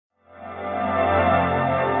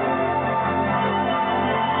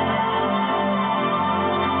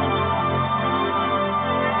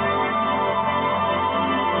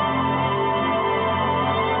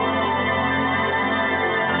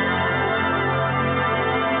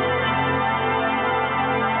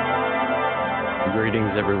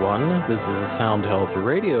Greetings, everyone. This is a Sound Health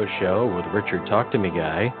Radio Show with Richard Talk to Me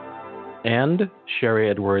Guy, and Sherry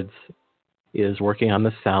Edwards is working on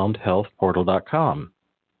the soundhealthportal.com.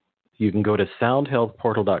 You can go to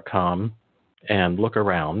soundhealthportal.com and look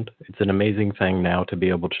around. It's an amazing thing now to be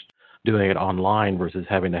able to doing it online versus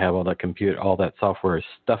having to have all that software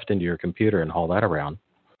stuffed into your computer and haul that around.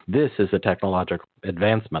 This is a technological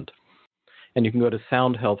advancement. And you can go to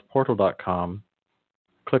soundhealthportal.com,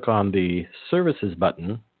 click on the services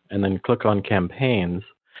button, and then click on campaigns.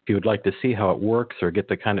 If you would like to see how it works or get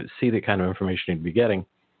the kind of information you'd be getting,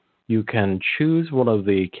 you can choose one of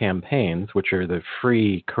the campaigns, which are the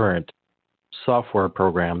free current software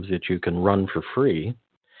programs that you can run for free.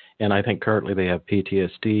 And I think currently they have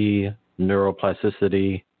PTSD,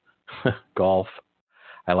 neuroplasticity, golf.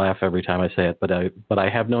 I laugh every time I say it, but I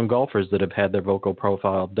have known golfers that have had their vocal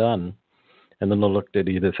profile done, and then they looked at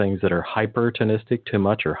either things that are hypertonistic, too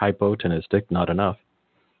much, or hypotonistic, not enough,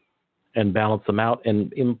 and balanced them out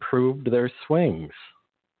and improved their swings.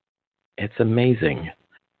 It's amazing.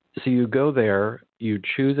 So you go there, you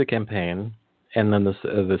choose a campaign, and then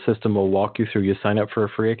the system will walk you through. You sign up for a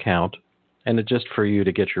free account, and it's just for you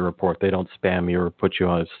to get your report. They don't spam you or put you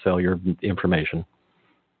on sell your information.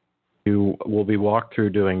 You will be walked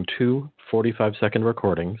through doing 2 45-second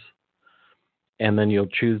recordings, and then you'll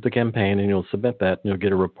choose the campaign and you'll submit that, and you'll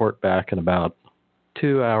get a report back in about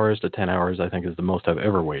 2 hours to 10 hours, I think is the most I've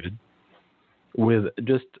ever waited, with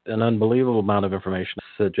just an unbelievable amount of information.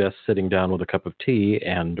 I suggest sitting down with a cup of tea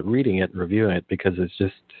and reading it and reviewing it, because it's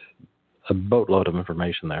just a boatload of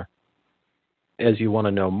information there. As you want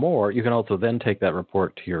to know more, you can also then take that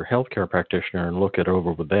report to your healthcare practitioner and look it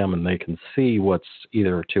over with them, and they can see what's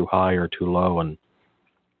either too high or too low and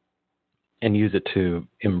use it to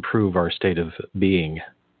improve our state of being.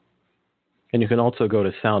 And you can also go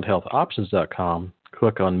to soundhealthoptions.com,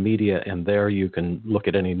 click on media, and there you can look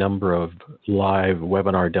at any number of live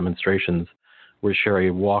webinar demonstrations where Sherry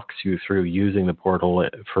walks you through using the portal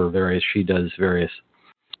she does various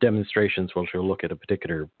demonstrations where she'll look at a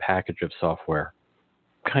particular package of software.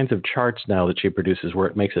 Kinds of charts now that she produces where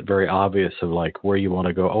it makes it very obvious of like where you want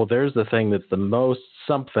to go. Oh, there's the thing that's the most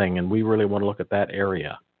something, and we really want to look at that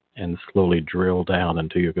area, and slowly drill down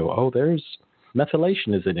until you go, oh, there's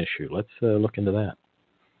methylation is an issue. Let's look into that.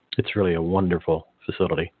 It's really a wonderful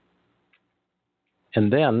facility.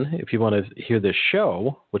 And then if you want to hear this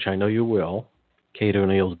show, which I know you will, Kate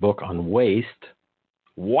O'Neill's book on waste.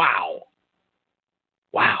 Wow,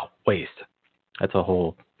 waste. That's a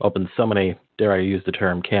whole, opens so many, dare I use the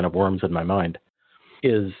term, can of worms in my mind,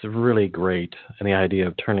 is really great. And the idea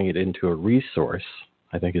of turning it into a resource,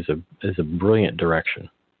 I think, is a brilliant direction.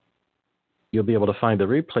 You'll be able to find the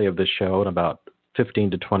replay of this show in about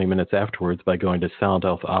 15 to 20 minutes afterwards by going to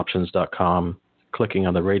soundhealthoptions.com, clicking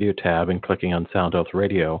on the radio tab and clicking on Sound Health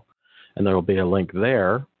Radio. And there will be a link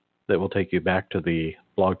there that will take you back to the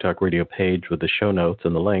Blog Talk Radio page with the show notes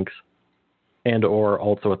and the links. And or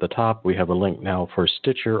also at the top, we have a link now for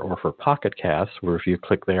Stitcher or for Pocket Casts, where if you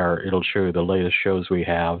click there, it'll show you the latest shows we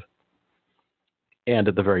have. And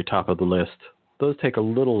at the very top of the list, those take a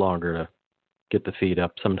little longer to get the feed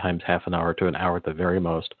up, sometimes half an hour to an hour at the very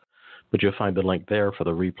most. But you'll find the link there for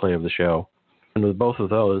the replay of the show. And with both of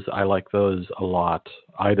those, I like those a lot,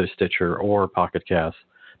 either Stitcher or Pocket Casts,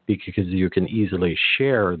 because you can easily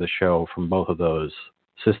share the show from both of those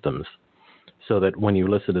systems, so that when you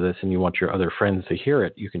listen to this and you want your other friends to hear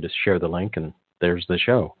it, you can just share the link and there's the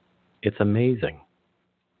show. It's amazing.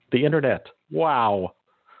 The internet, wow,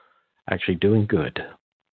 actually doing good.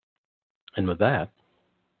 And with that,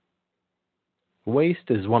 waste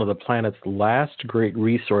is one of the planet's last great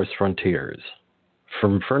resource frontiers.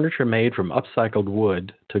 From furniture made from upcycled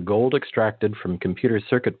wood to gold extracted from computer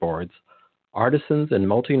circuit boards, artisans and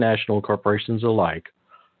multinational corporations alike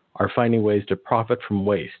are finding ways to profit from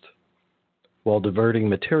waste, while diverting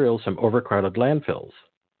materials from overcrowded landfills.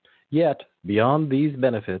 Yet, beyond these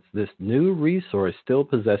benefits, this new resource still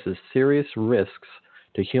possesses serious risks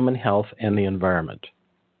to human health and the environment.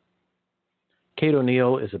 Kate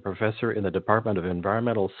O'Neill is a professor in the Department of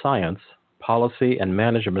Environmental Science, Policy, and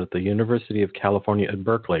Management at the University of California at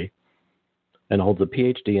Berkeley, and holds a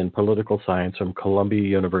Ph.D. in political science from Columbia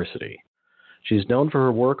University. She's known for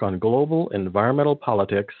her work on global environmental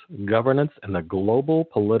politics, governance, and the global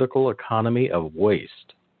political economy of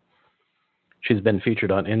waste. She's been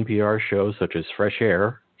featured on NPR shows such as Fresh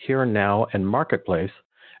Air, Here and Now, and Marketplace,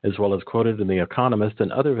 as well as quoted in The Economist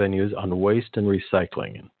and other venues on waste and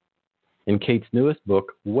recycling. In Kate's newest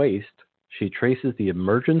book, Waste, she traces the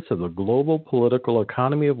emergence of the global political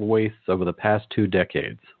economy of waste over the past 2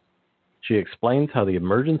 decades. She explains how the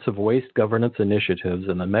emergence of waste governance initiatives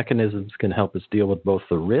and the mechanisms can help us deal with both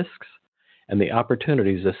the risks and the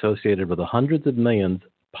opportunities associated with the hundreds of millions,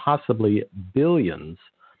 possibly billions,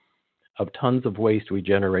 of tons of waste we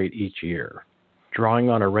generate each year. Drawing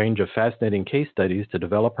on a range of fascinating case studies to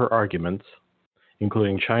develop her arguments,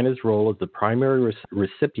 including China's role as the primary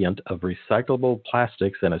recipient of recyclable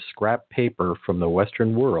plastics and a scrap paper from the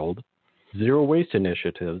Western world, zero waste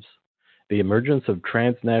initiatives, the emergence of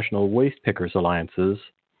transnational waste pickers alliances,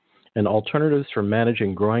 and alternatives for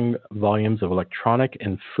managing growing volumes of electronic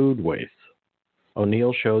and food waste.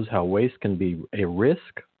 O'Neill shows how waste can be a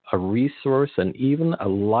risk, a resource, and even a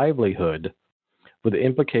livelihood, with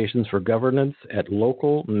implications for governance at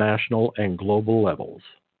local, national, and global levels.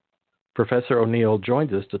 Professor O'Neill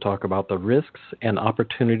joins us to talk about the risks and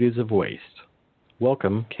opportunities of waste.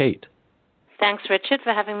 Welcome, Kate. Thanks, Richard,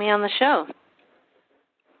 for having me on the show.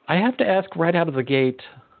 I have to ask right out of the gate,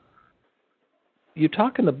 you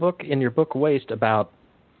talk in your book Waste, about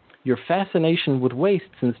your fascination with waste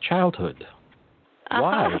since childhood.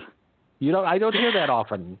 Why? I don't hear that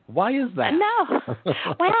often. Why is that? No.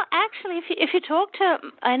 Well, actually, if you talk to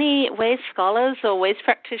any waste scholars or waste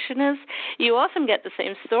practitioners, you often get the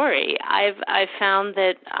same story. I've found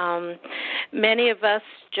that many of us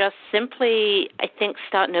just simply, I think,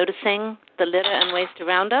 start noticing the litter and waste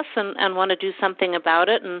around us and want to do something about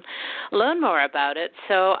it and learn more about it.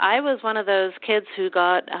 So I was one of those kids who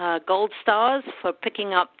got gold stars for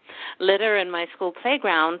picking up litter in my school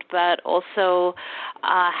playground, but also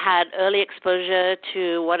had early exposure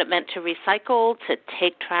to what it meant to recycle, to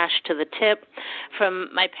take trash to the tip. From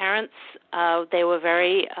my parents, they were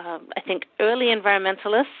very, I think, early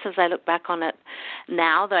environmentalists, as I look back on it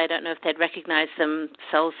now, though I don't know if they'd recognize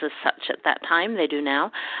themselves as such at that time. They do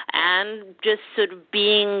now. And just sort of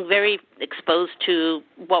being very exposed to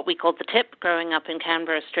what we called the tip growing up in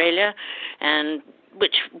Canberra, Australia, and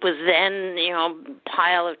which was then,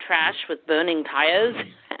 pile of trash with burning tires.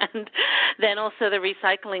 And then also the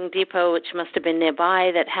recycling depot, which must have been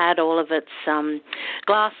nearby, that had all of its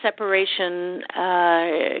glass separation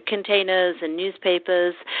containers and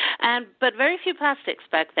newspapers, but very few plastics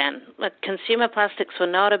back then. Like, consumer plastics were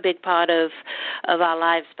not a big part of our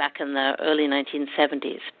lives back in the early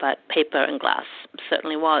 1970s, but paper and glass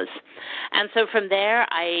certainly was. And so from there,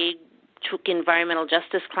 I took environmental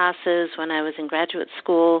justice classes when I was in graduate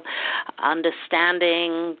school,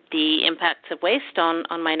 understanding the impacts of waste on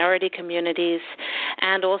minority communities,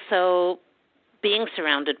 and also being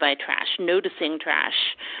surrounded by trash, noticing trash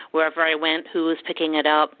wherever I went, who was picking it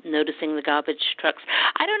up, noticing the garbage trucks.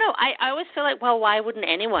 I don't know. I always feel like, well, why wouldn't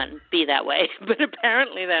anyone be that way? But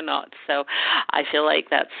apparently they're not. So I feel like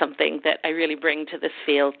that's something that I really bring to this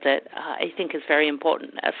field that I think is very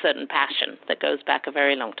important, a certain passion that goes back a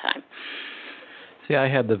very long time. See, I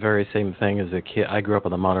had the very same thing as a kid. I grew up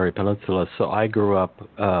on the Monterey Peninsula, so I grew up,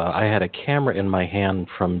 I had a camera in my hand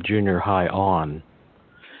from junior high on.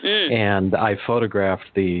 And I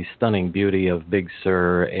photographed the stunning beauty of Big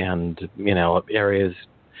Sur and, areas.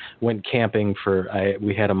 Went camping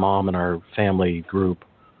we had a mom in our family group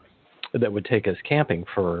that would take us camping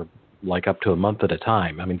for like up to a month at a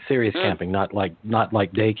time. I mean, serious camping, not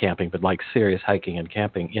like day camping, but like serious hiking and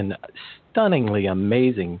camping in stunningly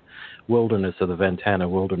amazing wilderness of the Ventana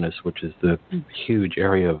Wilderness, which is the huge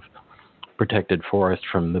area of protected forest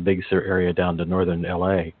from the Big Sur area down to northern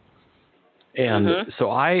L.A. And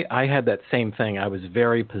so I had that same thing. I was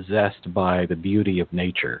very possessed by the beauty of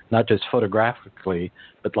nature, not just photographically,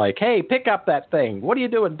 but like, hey, pick up that thing. What are you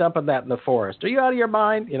doing dumping that in the forest? Are you out of your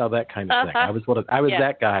mind? That kind of thing. I was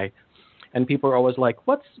that guy. And people are always like,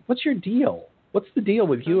 what's your deal? What's the deal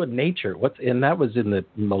with you and nature? And that was in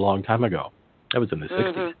a long time ago. That was in the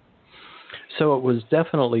 60s. So it was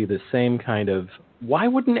definitely the same kind of, why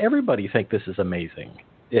wouldn't everybody think this is amazing?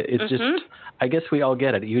 It's just, I guess we all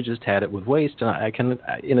get it. You just had it with waste, and I can,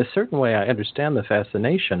 in a certain way, I understand the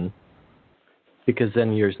fascination, because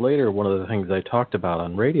then years later, one of the things I talked about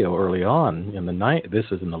on radio early on this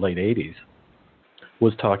was in the late 80s,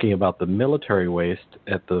 was talking about the military waste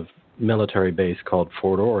at the military base called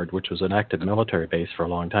Fort Ord, which was an active military base for a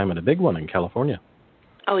long time and a big one in California.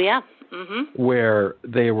 Oh yeah, where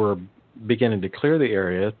they were beginning to clear the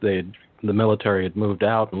area. The military had moved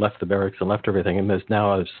out and left the barracks and left everything, and there's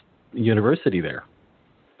now a university there.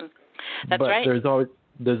 That's right. But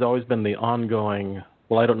there's always been the ongoing,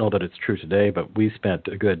 well, I don't know that it's true today, but we spent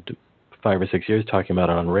a good 5 or 6 years talking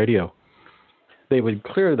about it on radio. They would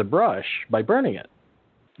clear the brush by burning it.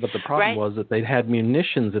 But the problem was that they had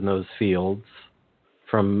munitions in those fields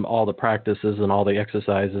from all the practices and all the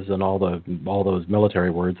exercises and all those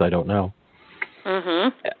military words I don't know.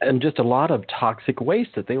 And just a lot of toxic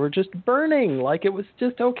waste that they were just burning, like it was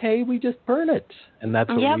just okay, we just burn it. And that's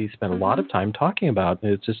what we spent a lot of time talking about.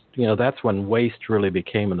 It's just, that's when waste really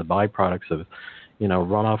became the byproducts of,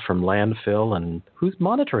 runoff from landfill, and who's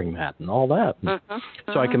monitoring that and all that.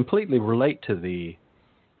 So I completely relate to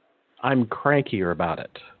I'm crankier about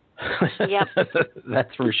it. Yep.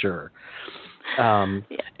 That's for sure. And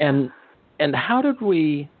how did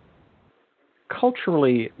we...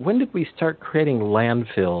 Culturally, when did we start creating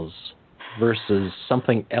landfills versus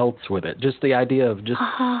something else with it? Just the idea of just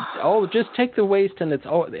take the waste, and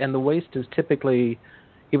and the waste is typically,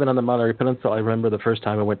 even on the Monterey Peninsula, I remember the first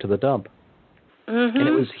time I went to the dump. And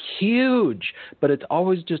it was huge, but it's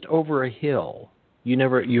always just over a hill.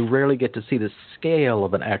 You rarely get to see the scale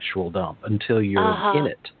of an actual dump until you're in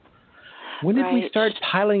it. When did we start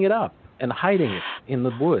piling it up and hiding it in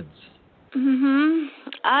the woods?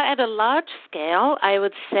 At a large scale, I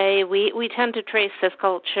would say we tend to trace this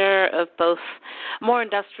culture of both more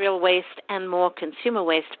industrial waste and more consumer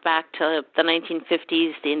waste back to the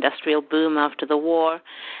 1950s, the industrial boom after the war,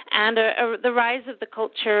 and the rise of the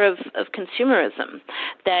culture of consumerism,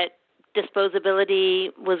 that disposability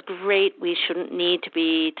was great. We shouldn't need to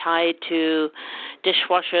be tied to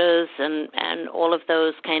dishwashers and all of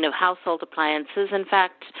those kind of household appliances. In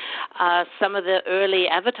fact, some of the early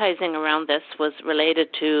advertising around this was related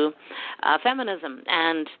to feminism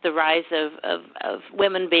and the rise of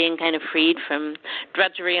women being kind of freed from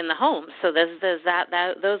drudgery in the home. So there's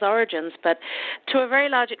those origins. But to a very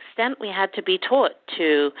large extent, we had to be taught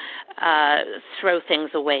to throw things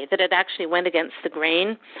away, that it actually went against the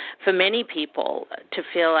grain for many people to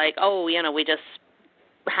feel like, we just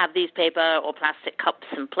have these paper or plastic cups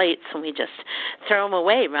and plates and we just throw them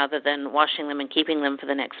away rather than washing them and keeping them for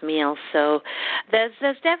the next meal. So there's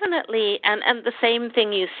definitely, and the same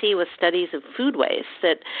thing you see with studies of food waste,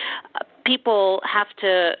 that people have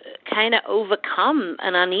to kind of overcome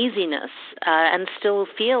an uneasiness and still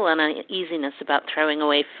feel an uneasiness about throwing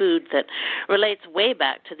away food that relates way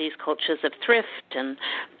back to these cultures of thrift and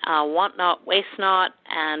want not, waste not,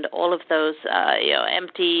 and all of those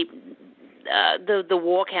empty the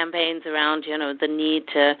war campaigns around, the need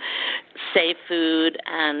to save food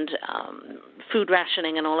and food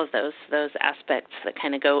rationing and all of those aspects that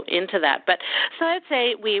kind of go into that. But so I'd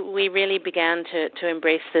say we really began to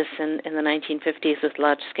embrace this in the 1950s with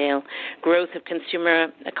large-scale growth of consumer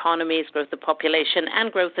economies, growth of population,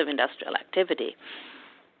 and growth of industrial activity.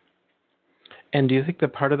 And do you think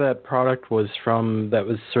that part of that product was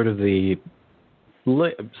sort of the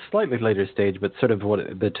slightly later stage, but sort of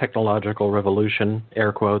the technological revolution,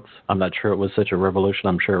 air quotes? I'm not sure it was such a revolution.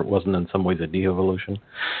 I'm sure it wasn't in some ways a de-evolution,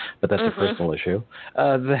 but that's a personal issue.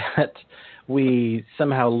 That we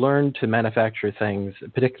somehow learned to manufacture things,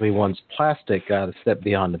 particularly once plastic got a step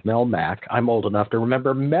beyond Melmac. I'm old enough to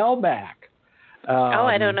remember Melmac.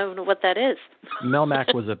 I don't know what that is.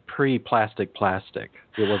 Melmac was a pre-plastic.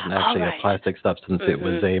 It wasn't actually a plastic substance. It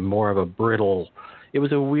was more of a brittle. It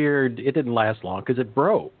was it didn't last long because it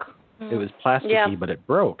broke. It was plasticky, but it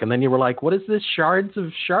broke. And then you were like, what is this shards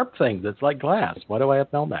of sharp thing that's like glass? Why do I have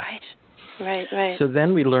Melmac? Right. So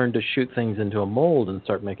then we learned to shoot things into a mold and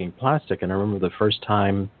start making plastic. And I remember the first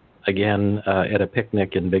time, again, at a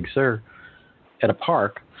picnic in Big Sur, at a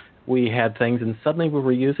park, we had things, and suddenly we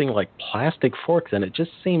were using like plastic forks, and it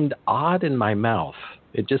just seemed odd in my mouth.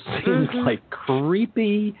 It just seemed like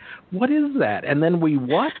creepy. What is that? And then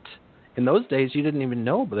in those days, you didn't even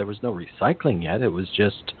know, but there was no recycling yet. It was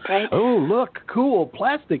just, oh, look, cool,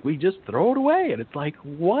 plastic. We just throw it away. And it's like,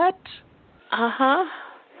 what?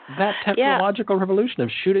 That technological revolution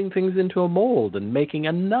of shooting things into a mold and making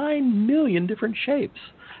 9 million different shapes.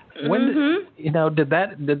 When did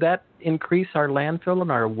that increase our landfill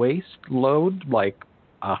and our waste load like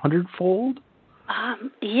 100-fold?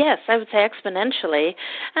 Yes, I would say exponentially.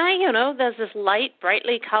 And, there's this light,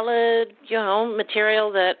 brightly colored,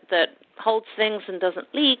 material that holds things and doesn't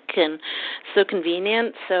leak and so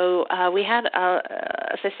convenient. So we had,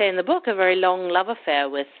 as I say in the book, a very long love affair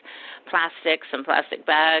with plastics and plastic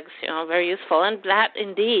bags, very useful. And that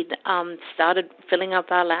indeed started filling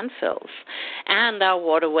up our landfills and our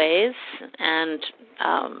waterways and,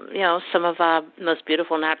 some of our most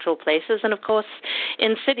beautiful natural places, and of course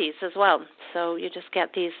in cities as well. So you just get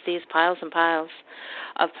these piles and piles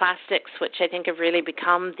of plastics, which I think have really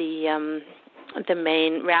become the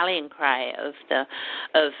main rallying cry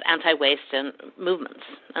of anti-waste and movements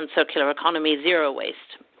and circular economy, zero waste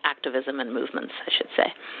activism and movements, I should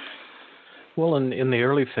say. Well, in the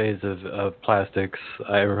early phase of plastics,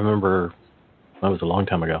 I remember, that was a long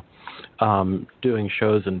time ago, doing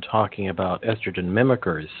shows and talking about estrogen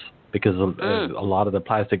mimickers because a lot of the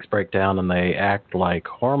plastics break down and they act like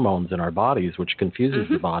hormones in our bodies, which confuses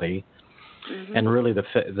the body. And really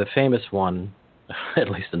the famous one, at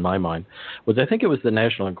least in my mind, was, I think it was the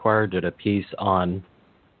National Enquirer did a piece on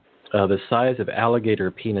the size of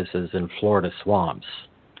alligator penises in Florida swamps.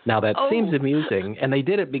 Now, that seems amusing, and they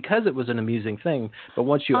did it because it was an amusing thing, but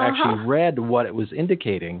once you actually read what it was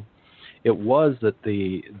indicating, it was that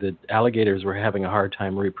the alligators were having a hard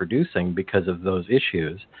time reproducing because of those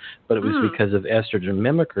issues, but it was because of estrogen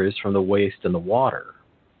mimickers from the waste in the water.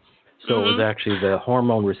 So it was actually the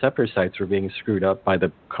hormone receptor sites were being screwed up by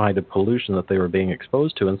the kind of pollution that they were being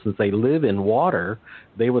exposed to. And since they live in water,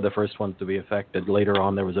 they were the first ones to be affected. Later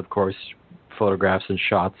on, there was, of course, photographs and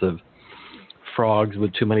shots of frogs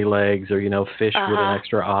with too many legs, or, fish with an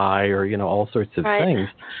extra eye, or, all sorts of things.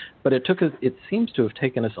 But it seems to have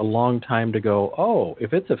taken us a long time to go, oh,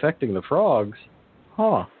 if it's affecting the frogs,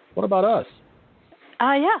 what about us?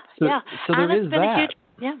 So there is that.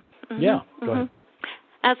 Go ahead.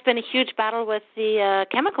 It's been a huge battle with the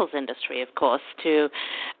chemicals industry, of course, to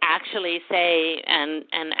actually say and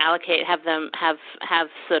allocate, have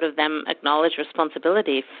sort of them acknowledge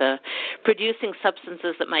responsibility for producing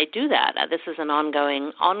substances that might do that. This is an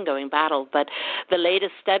ongoing battle, but the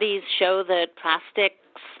latest studies show that plastics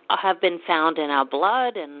have been found in our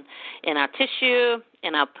blood and in our tissue,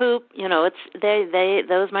 in our poop.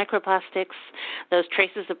 Those microplastics, those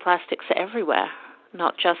traces of plastics are everywhere.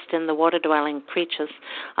 Not just in the water-dwelling creatures.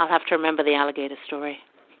 I'll have to remember the alligator story.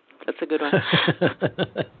 That's a good one.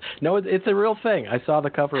 No, it's a real thing. I saw the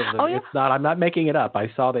cover of the. It's not. I'm not making it up. I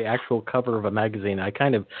saw the actual cover of a magazine. I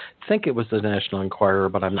kind of think it was the National Enquirer,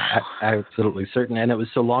 but I'm not absolutely certain. And it was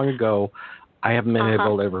so long ago, I haven't been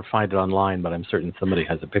able to ever find it online. But I'm certain somebody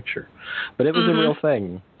has a picture. But it was a real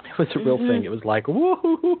thing. It was a real thing. It was like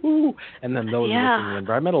woo-hoo-hoo-hoo. And then those in the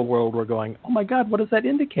environmental world were going, oh my God, what does that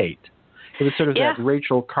indicate? It was sort of that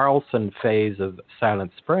Rachel Carlson phase of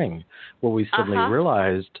Silent Spring, where we suddenly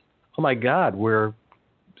realized, oh my God, we're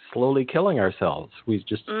slowly killing ourselves. We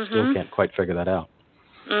just still can't quite figure that out.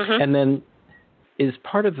 And then is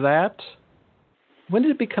part of that, when did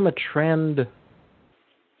it become a trend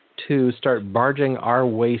to start barging our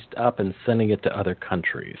waste up and sending it to other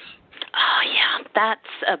countries? Oh, yeah,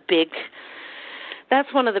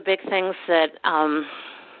 that's one of the big things that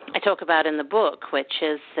I talk about in the book, which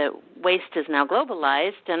is that waste is now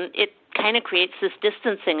globalized, and it kind of creates this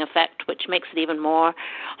distancing effect, which makes it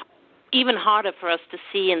even harder for us to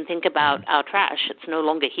see and think about our trash. It's no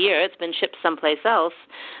longer here. It's been shipped someplace else.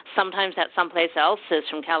 Sometimes that someplace else is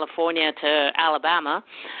from California to Alabama,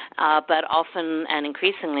 but often and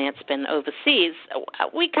increasingly it's been overseas.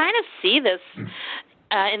 We kind of see this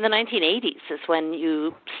in the 1980s is when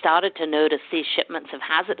you started to notice these shipments of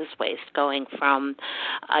hazardous waste going from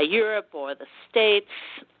Europe or the States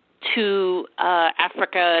to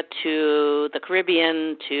Africa, to the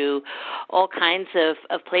Caribbean, to all kinds of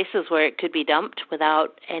places where it could be dumped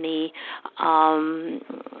without anybody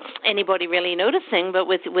really noticing, but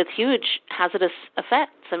with huge hazardous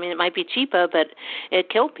effects. I mean, it might be cheaper, but it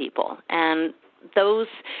killed people. And those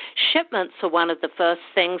shipments are one of the first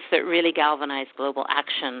things that really galvanized global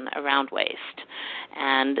action around waste.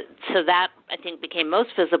 And so that, I think, became most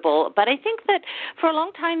visible. But I think that for a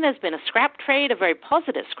long time there's been a scrap trade, a very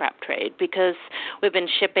positive scrap trade, because we've been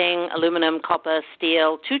shipping aluminum, copper,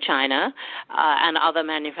 steel to China and other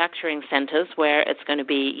manufacturing centers where it's going to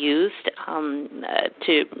be used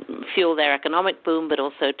to fuel their economic boom, but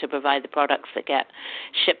also to provide the products that get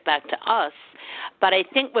shipped back to us. But I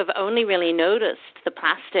think we've only really noticed the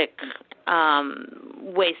plastic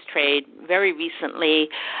waste trade very recently.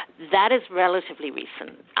 That is relatively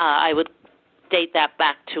recent. I would date that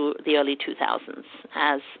back to the early 2000s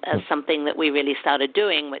as something that we really started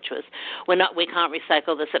doing, which was we can't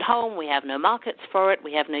recycle this at home. We have no markets for it.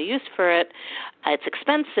 We have no use for it. It's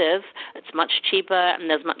expensive. It's much cheaper, and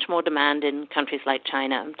there's much more demand in countries like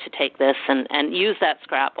China to take this and use that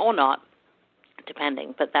scrap or not,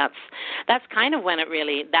 depending. But that's kind of when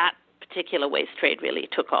that particular waste trade really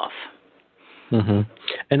took off. Mm-hmm.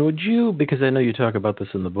 And would you, because I know you talk about this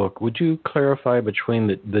in the book, would you clarify between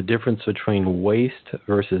the difference between waste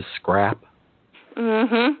versus scrap?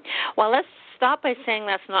 Mm-hmm. Well, let's start by saying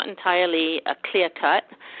that's not entirely a clear cut.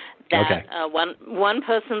 That one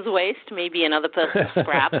person's waste may be another person's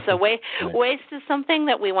scrap. So waste is something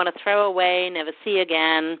that we want to throw away, never see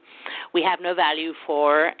again, we have no value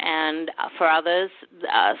for, and for others,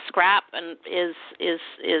 scrap is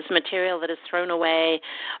material that is thrown away,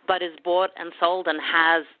 but is bought and sold and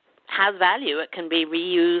has value. It can be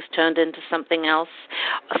reused, turned into something else.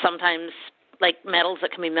 Sometimes like metals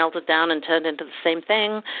that can be melted down and turned into the same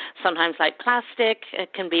thing. Sometimes like plastic,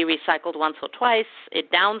 it can be recycled once or twice.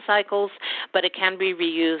 It downcycles, but it can be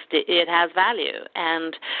reused. It has value.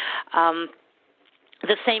 And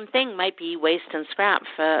the same thing might be waste and scrap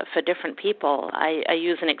for different people. I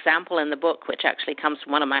use an example in the book, which actually comes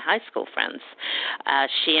from one of my high school friends.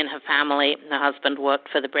 She and her family, her husband worked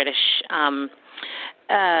for the British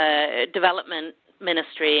development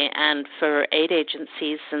ministry and for aid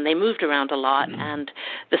agencies, and they moved around a lot. And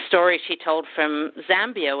the story she told from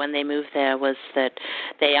Zambia when they moved there was that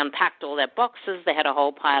they unpacked all their boxes. They had a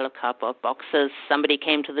whole pile of cardboard boxes. Somebody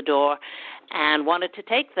came to the door and wanted to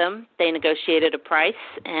take them. They negotiated a price,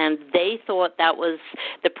 and they thought that was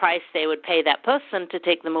the price they would pay that person to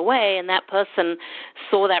take them away, and that person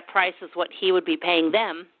saw that price as what he would be paying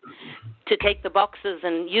them to take the boxes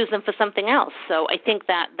and use them for something else. So I think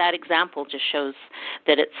that example just shows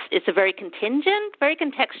that it's a very contingent, very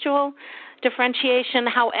contextual differentiation.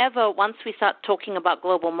 However, once we start talking about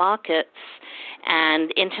global markets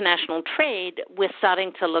and international trade, we're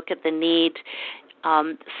starting to look at the need,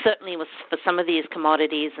 certainly for some of these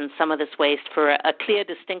commodities and some of this waste, for a clear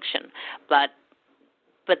distinction. But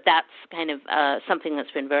that's kind of something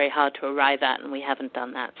that's been very hard to arrive at, and we haven't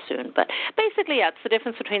done that soon. But basically, yeah, it's the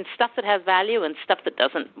difference between stuff that has value and stuff that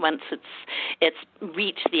doesn't once it's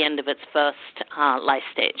reached the end of its first life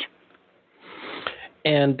stage.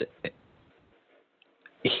 And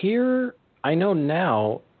here, I know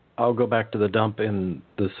now, I'll go back to the dump in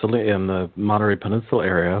the Monterey Peninsula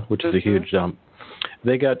area, which is a huge dump.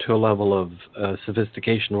 They got to a level of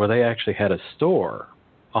sophistication where they actually had a store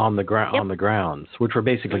on the grounds, which were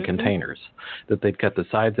basically containers that they'd cut the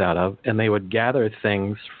sides out of, and they would gather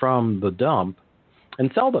things from the dump and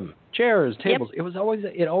sell them. Chairs, tables.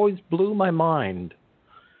 It always blew my mind.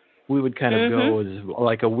 We would kind of go as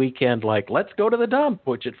like a weekend, like, let's go to the dump,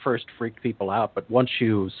 which at first freaked people out. But once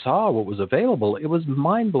you saw what was available, it was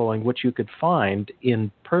mind-blowing what you could find in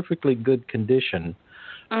perfectly good condition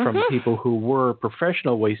from people who were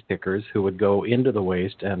professional waste pickers who would go into the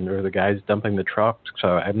waste, or the guys dumping the trucks. So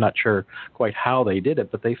I'm not sure quite how they did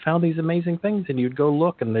it, but they found these amazing things, and you'd go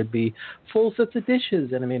look, and there'd be full sets of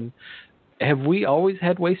dishes. And I mean, have we always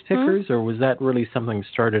had waste pickers, or was that really something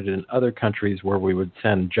started in other countries where we would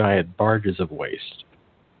send giant barges of waste?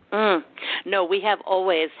 No, we have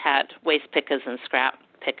always had waste pickers and scrap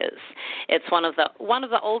pickers. It's one of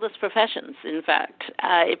the oldest professions, in fact,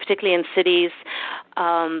 particularly in cities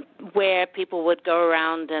where people would go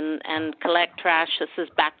around and collect trash. This is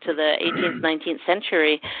back to the 18th, 19th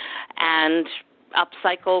century, and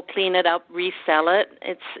upcycle, clean it up, resell it.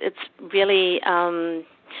 It's really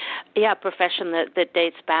a profession that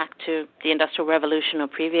dates back to the Industrial Revolution or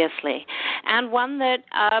previously, and one that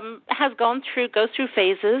goes through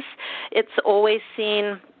phases. It's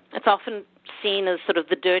often seen as sort of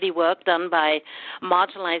the dirty work done by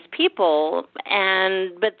marginalized people,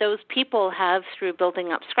 but those people have, through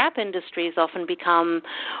building up scrap industries, often become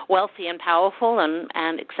wealthy and powerful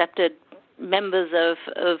and accepted members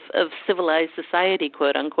of civilized society,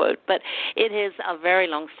 quote unquote. But it is a very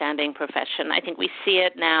long-standing profession. I think we see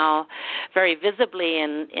it now very visibly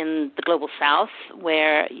in the global South,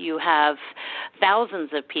 where you have thousands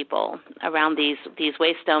of people around these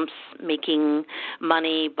waste dumps making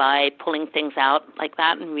money by pulling things out like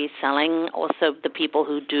that and reselling. Also, the people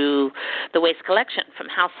who do the waste collection from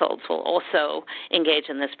households will also engage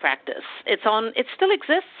in this practice. It still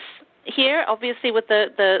exists here, obviously, with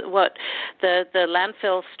the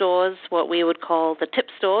landfill stores, what we would call the tip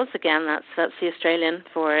stores. Again, that's the Australian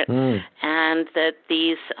for it. And that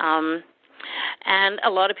these and a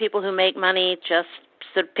lot of people who make money just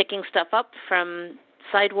sort of picking stuff up from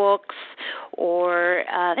sidewalks, or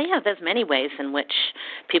there's many ways in which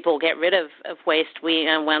people get rid of waste.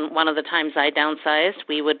 When one of the times I downsized,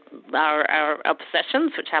 we would our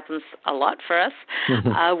possessions, which happens a lot for us,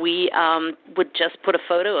 we would just put a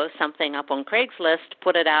photo of something up on Craigslist,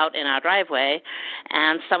 put it out in our driveway,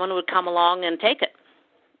 and someone would come along and take it.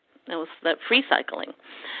 It was that free cycling.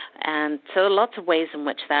 And so lots of ways in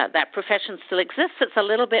which that profession still exists. It's a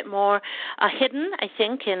little bit more hidden, I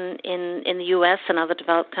think, in the U.S. and other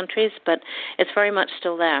developed countries, but it's very much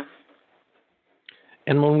still there.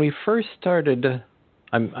 And when we first started,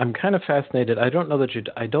 I'm kind of fascinated. I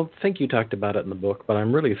don't think you talked about it in the book, but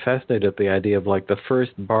I'm really fascinated at the idea of like the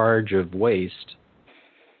first barge of waste.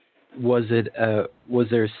 Was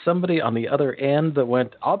there somebody on the other end that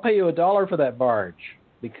went, "I'll pay you $1 for that barge"?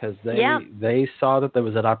 Because they saw that there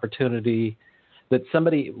was an opportunity, that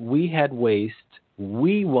we had waste,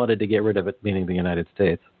 we wanted to get rid of it, meaning the United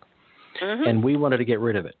States, and we wanted to get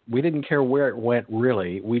rid of it. We didn't care where it went,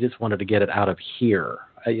 really. We just wanted to get it out of here.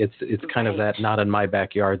 It's kind of that not in my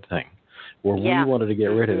backyard thing, where we wanted to get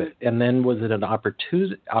rid of it. And then was it an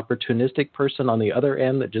opportunistic person on the other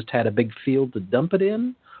end that just had a big field to dump it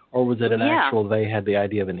in, or was it an actual they had the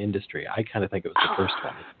idea of an industry? I kind of think it was the first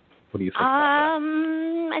one. What do you think about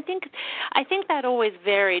that? I think that always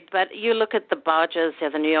varied, but you look at the barges,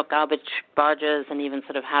 the New York garbage barges, and even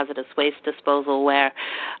sort of hazardous waste disposal, where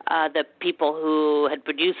the people who had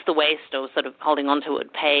produced the waste or sort of holding on to it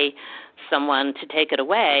would pay someone to take it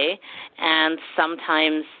away, and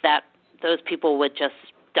sometimes those people would just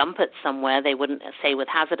dump it somewhere, they wouldn't, say, with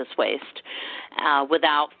hazardous waste,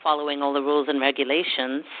 without following all the rules and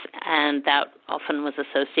regulations, and that often was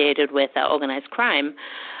associated with organized crime.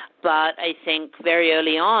 But I think very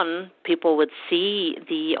early on, people would see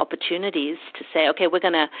the opportunities to say, okay, you're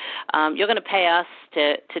going to pay us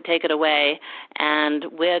to take it away, and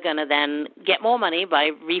we're going to then get more money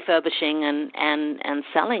by refurbishing and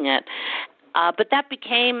selling it. But that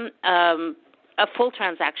became a full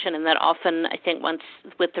transaction, and that often, I think, once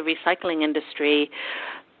with the recycling industry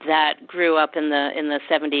that grew up in the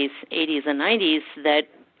 70s, 80s, and 90s, that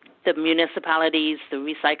the municipalities, the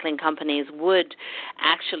recycling companies would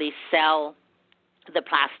actually sell the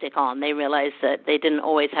plastic on. They realized that they didn't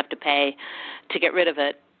always have to pay to get rid of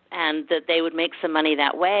it, and that they would make some money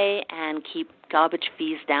that way and keep garbage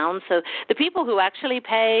fees down. So the people who actually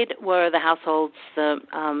paid were the households,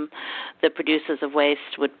 the producers of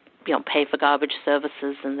waste would pay for garbage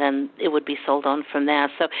services, and then it would be sold on from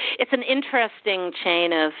there. So it's an interesting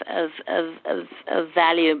chain of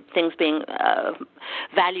value, things being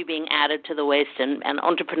value being added to the waste, and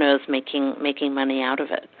entrepreneurs making money out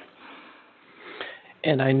of it.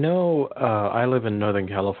 And I know I live in Northern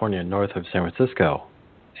California, north of San Francisco,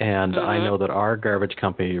 and I know that our garbage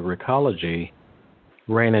company, Recology,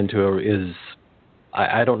 ran into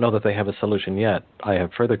I don't know that they have a solution yet. I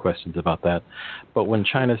have further questions about that. But when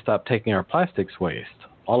China stopped taking our plastics waste,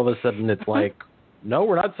 all of a sudden it's like, no,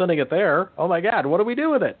 we're not sending it there. Oh, my God, what do we do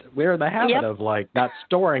with it? We're in the habit of, not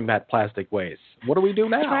storing that plastic waste. What do we do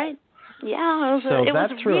now? That's right. Yeah.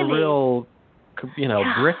 That's a real,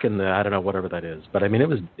 brick in the, I don't know, whatever that is. But, I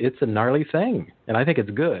mean, it's a gnarly thing, and I think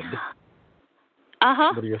it's good.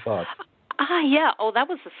 Uh-huh. What are your thoughts? Yeah. Oh, that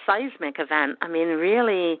was a seismic event. I mean,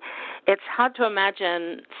 really, it's hard to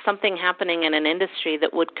imagine something happening in an industry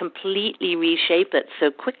that would completely reshape it so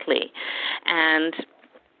quickly. And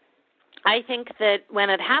I think that when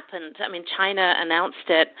it happened, I mean, China announced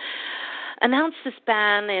this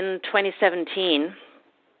ban in 2017.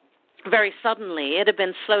 Very suddenly. It had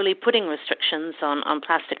been slowly putting restrictions on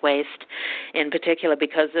plastic waste, in particular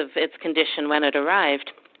because of its condition when it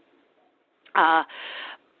arrived.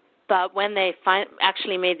 But when they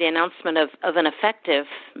actually made the announcement of an effective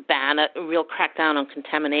ban, a real crackdown on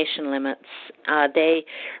contamination limits, they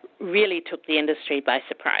really took the industry by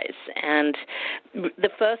surprise. And the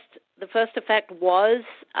first effect was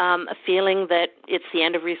a feeling that it's the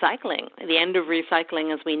end of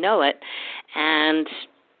recycling as we know it, and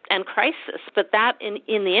crisis. But that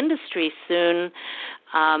in the industry soon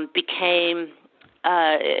became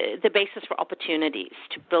the basis for opportunities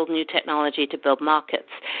to build new technology, to build markets.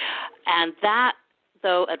 And that,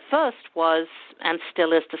 though, at first was, and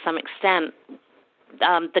still is to some extent,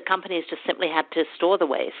 the companies just simply had to store the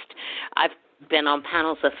waste. I've been on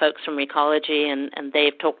panels with folks from Recology, and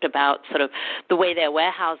they've talked about sort of the way their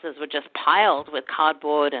warehouses were just piled with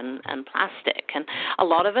cardboard and plastic. And a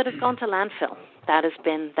lot of it has gone to landfill. That has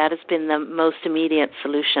been the most immediate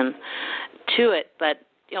solution to it. But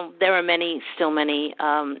there are still many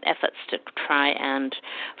efforts to try and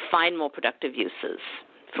find more productive uses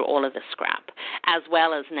for all of the scrap, as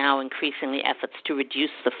well as now increasingly efforts to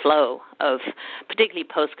reduce the flow of particularly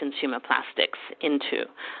post-consumer plastics into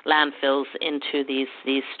landfills, into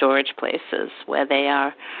these storage places where they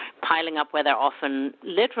are piling up, where they're often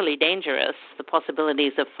literally dangerous. The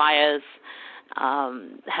possibilities of fires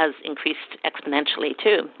has increased exponentially,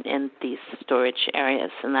 too, in these storage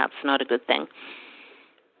areas, and that's not a good thing.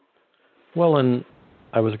 Well, and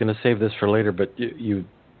I was going to save this for later, but you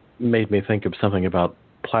made me think of something about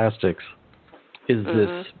plastics. Is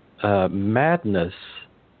this madness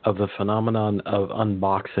of the phenomenon of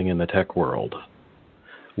unboxing in the tech world,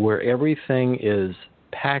 where everything is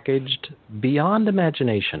packaged beyond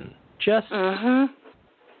imagination, just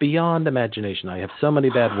beyond imagination. I have so many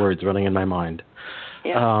bad words running in my mind.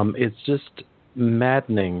 Yeah. It's just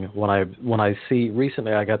maddening when I see.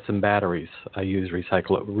 Recently I got some batteries. I use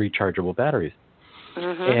rechargeable batteries,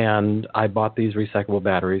 and I bought these recyclable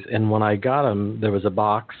batteries, and when I got them, there was a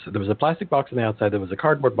plastic box on the outside, there was a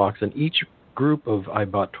cardboard box, and I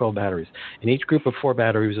bought 12 batteries, and each group of 4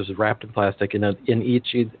 batteries was wrapped in plastic, and in each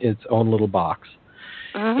its own little box.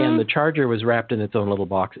 and the charger was wrapped in its own little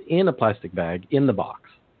box in a plastic bag in the box.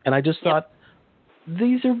 And I just thought,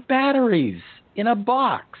 these are batteries in a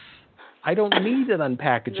box. I don't need an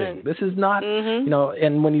unpackaging. This is not,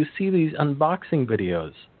 and when you see these unboxing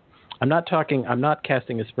videos, I'm not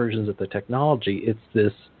casting aspersions at the technology. It's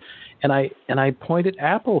this, and I point at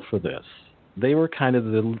Apple for this. They were kind of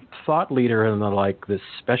the thought leader in this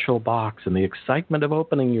special box and the excitement of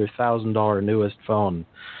opening your $1,000 newest phone.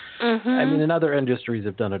 I mean, and other industries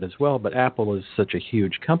have done it as well, but Apple is such a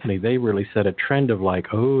huge company. They really set a trend of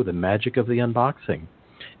the magic of the unboxing.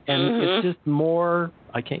 And it's just more,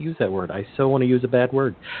 I can't use that word. I so want to use a bad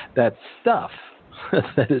word. That stuff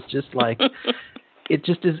that is just like, it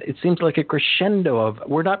just is, it seems like a crescendo of,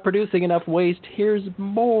 we're not producing enough waste, here's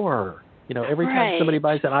more. Every time somebody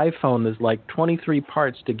buys an iPhone, there's like 23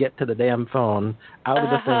 parts to get to the damn phone out of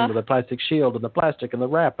the thing with the plastic shield and the plastic and the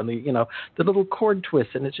wrap and the little cord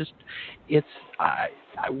twist. And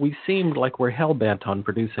we seemed like we're hell-bent on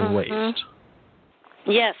producing waste.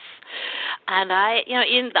 Yes. And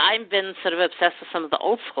I've been sort of obsessed with some of the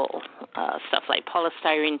old school stuff like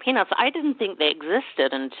polystyrene peanuts. I didn't think they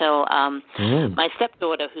existed until my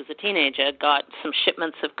stepdaughter, who's a teenager, got some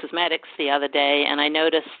shipments of cosmetics the other day, and I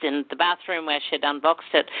noticed in the bathroom where she had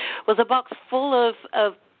unboxed it was a box full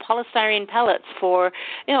of polystyrene pellets for,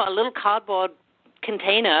 a little cardboard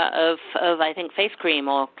container of I think face cream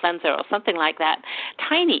or cleanser or something like that,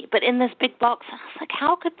 tiny, but in this big box. I was like,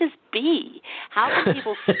 how could this be? How can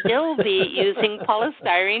people still be using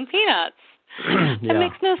polystyrene peanuts? It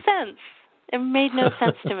makes no sense. It made no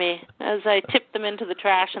sense to me as I tipped them into the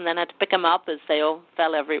trash and then had to pick them up as they all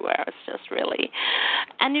fell everywhere. It's just really,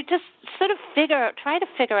 and you just sort of try to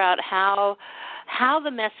figure out how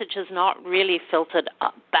the message has not really filtered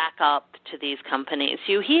back up to these companies.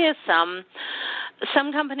 You hear some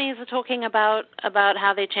companies are talking about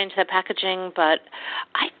how they change their packaging, but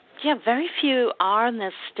very few are, and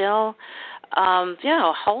there's still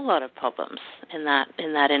a whole lot of problems in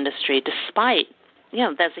that industry, despite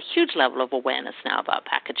there's a huge level of awareness now about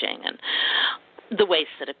packaging and the waste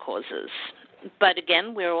that it causes. But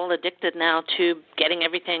again, we're all addicted now to getting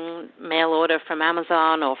everything mail order from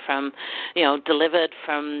Amazon or from, delivered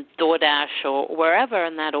from DoorDash or wherever,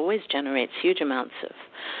 and that always generates huge amounts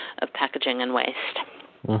of packaging and waste.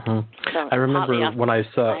 So I remember when I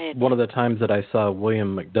saw one of the times that I saw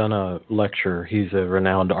William McDonough lecture. He's a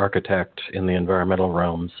renowned architect in the environmental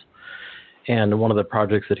realms, and one of the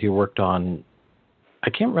projects that he worked on, I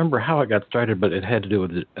can't remember how it got started, but it had to do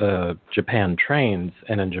with Japan trains.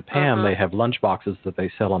 And in Japan, they have lunch boxes that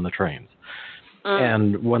they sell on the trains.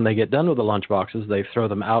 And when they get done with the lunch boxes, they throw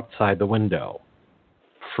them outside the window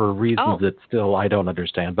for reasons that still I don't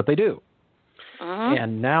understand, but they do.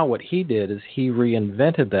 And now what he did is he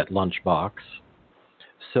reinvented that lunch box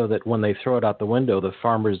so that when they throw it out the window, the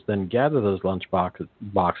farmers then gather those lunch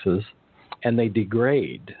boxes and they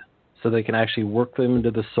degrade. So they can actually work them into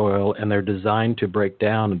the soil, and they're designed to break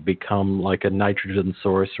down and become like a nitrogen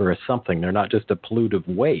source or a something. They're not just a pollutive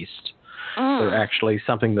waste. They're actually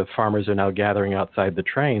something that farmers are now gathering outside the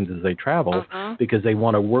trains as they travel because they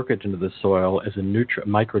want to work it into the soil as a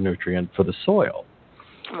micronutrient for the soil.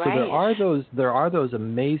 Right. So there are those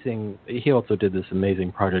amazing. He also did this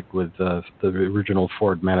amazing project with the original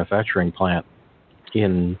Ford manufacturing plant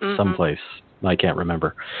in some place. I can't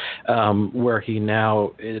remember, where he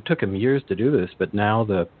now, it took him years to do this, but now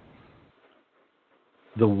the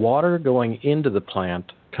water going into the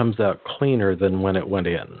plant comes out cleaner than when it went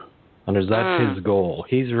in. And that's his goal.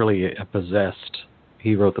 He's really possessed.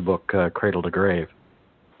 He wrote the book Cradle to Grave.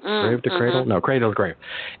 Grave to Cradle? No, Cradle to Grave.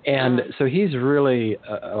 And so he's really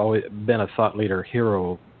always been a thought leader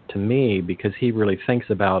hero to me because he really thinks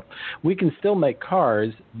about, we can still make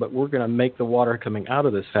cars, but we're going to make the water coming out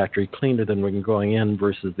of this factory cleaner than we're going in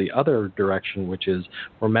versus the other direction, which is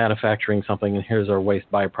we're manufacturing something and here's our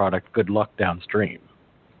waste byproduct. Good luck downstream.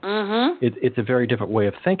 It's a very different way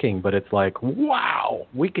of thinking, but it's like, wow,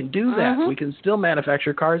 we can do that. We can still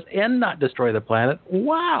manufacture cars and not destroy the planet.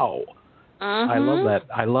 Wow. I love that.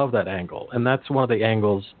 I love that angle. And that's one of the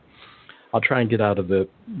angles. I'll try and get out of the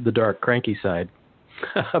dark, cranky side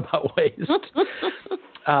about waste.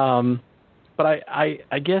 But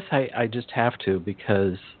I guess I just have to,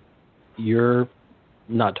 because you're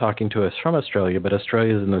not talking to us from Australia, but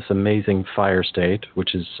Australia is in this amazing fire state,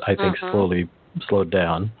 which is, I think, slowly slowed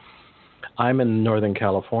down. I'm in Northern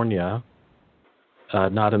California,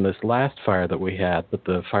 not in this last fire that we had, but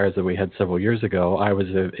the fires that we had several years ago. I was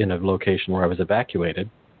in a location where I was evacuated.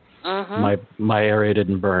 My area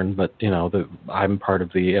didn't burn, but I'm part of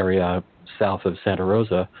the area south of Santa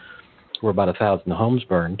Rosa, where about 1,000 homes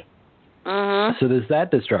burned. So there's that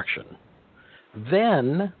destruction.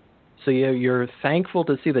 then, so you're thankful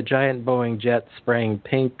to see the giant Boeing jet spraying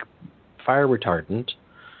pink fire retardant,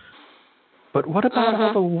 but what about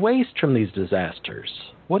all the waste from these disasters?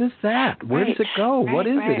 What is that? Where does it go? What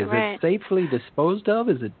is it? Is it safely disposed of?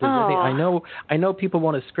 Is it? I know people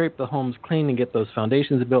want to scrape the homes clean and get those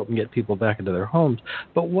foundations built and get people back into their homes.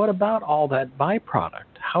 But what about all that byproduct?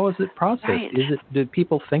 How is it processed? Right. Do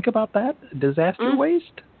people think about that disaster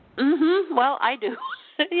waste? Well, I do.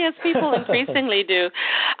 Yes, people increasingly do.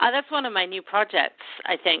 That's one of my new projects,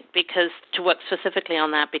 I think, because to work specifically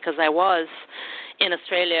on that, because I was in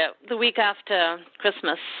Australia the week after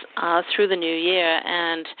Christmas through the New Year,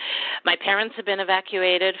 and my parents had been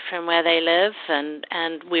evacuated from where they live,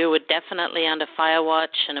 and we were definitely under fire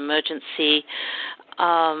watch and emergency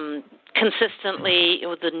consistently.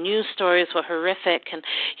 The news stories were horrific, and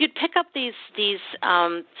you'd pick up these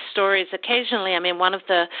stories occasionally. I mean, one of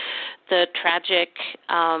the tragic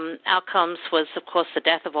outcomes was, of course, the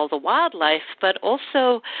death of all the wildlife, but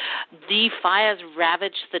also the fires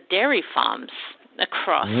ravaged the dairy farms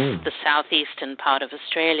across the southeastern part of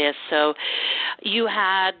Australia. So you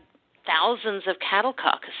had thousands of cattle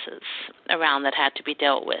carcasses around that had to be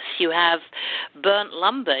dealt with. You have burnt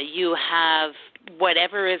lumber. You have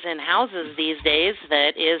whatever is in houses these days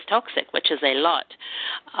that is toxic, which is a lot,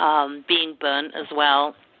 being burnt as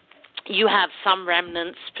well. You have some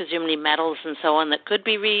remnants, presumably metals and so on, that could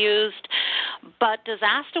be reused. But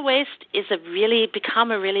disaster waste is become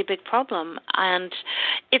a really big problem. And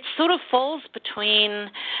it sort of falls between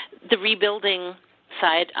the rebuilding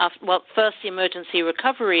side of, first the emergency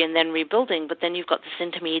recovery and then rebuilding, but then you've got this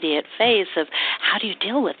intermediate phase of how do you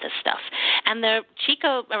deal with this stuff? And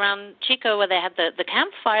around Chico, where they had the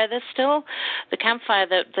campfire, there's still the campfire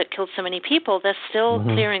that killed so many people, they're still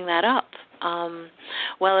clearing that up.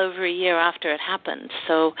 Well over a year after it happened.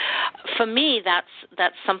 So for me,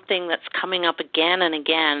 that's something that's coming up again and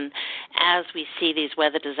again as we see these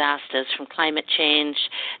weather disasters, from climate change,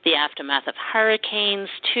 the aftermath of hurricanes,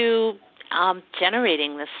 to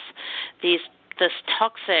generating this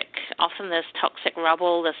toxic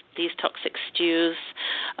rubble, these toxic stews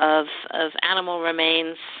of animal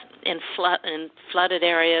remains in flooded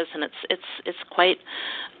areas, and it's quite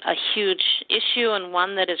a huge issue, and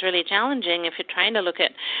one that is really challenging if you're trying to look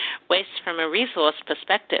at waste from a resource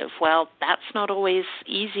perspective. Well, that's not always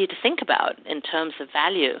easy to think about in terms of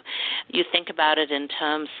value. You think about it in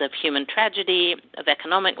terms of human tragedy, of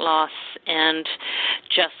economic loss, and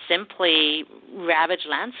just simply ravaged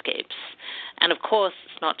landscapes. And of course,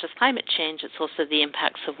 it's not just climate change, it's also the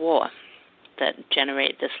impacts of war that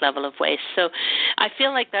generate this level of waste. So I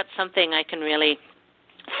feel like that's something I can really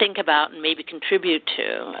think about and maybe contribute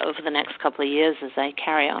to over the next couple of years as I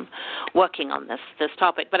carry on working on this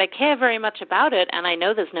topic. But I care very much about it, and I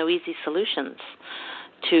know there's no easy solutions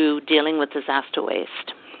to dealing with disaster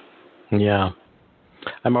waste. Yeah.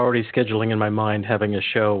 I'm already scheduling in my mind having a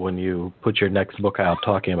show when you put your next book out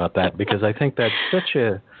talking about that, because I think that's such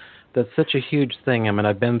a huge thing. I mean,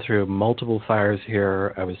 I've been through multiple fires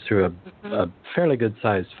here. I was through a fairly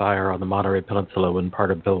good-sized fire on the Monterey Peninsula when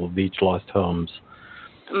part of Pebble Beach lost homes.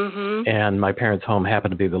 And my parents' home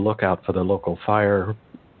happened to be the lookout for the local fire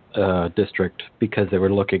district because they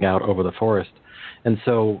were looking out over the forest. And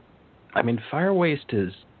so, I mean, fire waste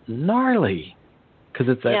is gnarly because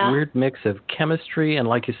it's that weird mix of chemistry and,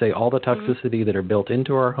 like you say, all the toxicity that are built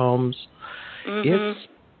into our homes.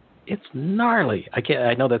 It's gnarly.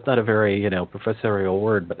 I know that's not a very, professorial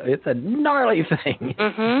word, but it's a gnarly thing.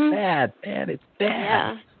 It's bad. It's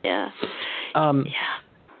bad.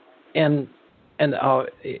 And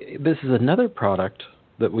this is another product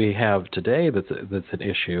that we have today that's an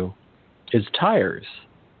issue, is tires.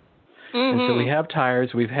 And so we have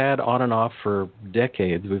tires. We've had on and off for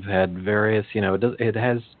decades. We've had various, it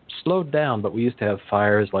has slowed down, but we used to have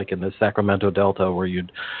fires like in the Sacramento Delta where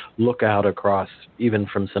you'd look out across, even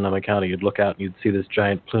from Sonoma County, you'd look out and you'd see this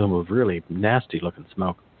giant plume of really nasty-looking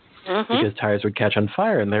smoke because tires would catch on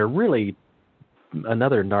fire, and they're really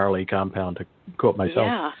another gnarly compound, to quote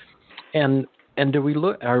myself. And do we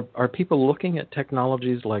look? Are people looking at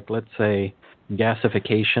technologies like, let's say,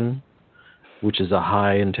 gasification, which is a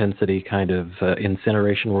high-intensity kind of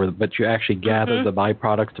incineration, but you actually gather the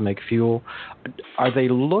byproducts to make fuel? Are they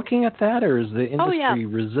looking at that, or is the industry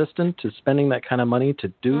resistant to spending that kind of money to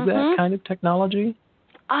do that kind of technology?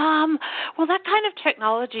 Well, that kind of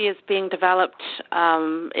technology is being developed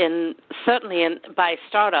by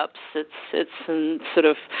startups. It's in sort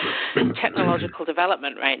of technological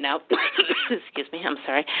development right now. Excuse me, I'm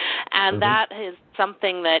sorry. And that is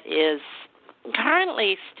something that is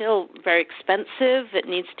currently still very expensive. It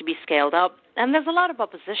needs to be scaled up. And there's a lot of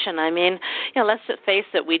opposition. I mean, let's just face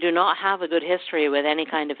it, we do not have a good history with any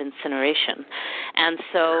kind of incineration. And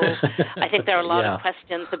so I think there are a lot of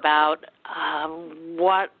questions about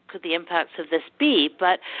what could the impacts of this be.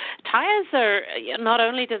 But tires are, not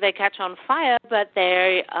only do they catch on fire, but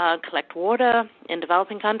they collect water in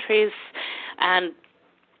developing countries and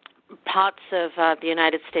parts of the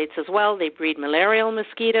United States as well. They breed malarial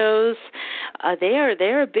mosquitoes.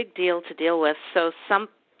 They're a big deal to deal with. So some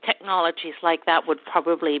technologies like that would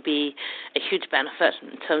probably be a huge benefit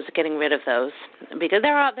in terms of getting rid of those, because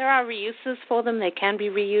there are reuses for them. They can be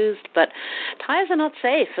reused, but tires are not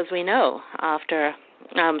safe, as we know, after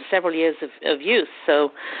several years of use.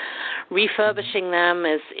 So refurbishing them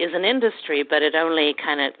is an industry, but it only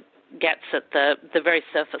kind of gets at the very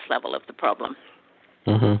surface level of the problem.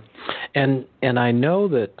 Mm-hmm. And I know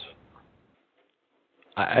that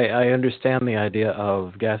I understand the idea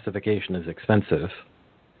of gasification is expensive.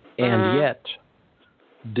 And yet,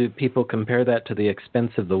 do people compare that to the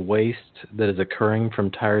expense of the waste that is occurring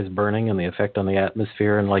from tires burning and the effect on the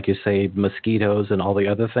atmosphere and, like you say, mosquitoes and all the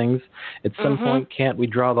other things? At some point, can't we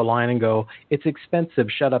draw the line and go, it's expensive,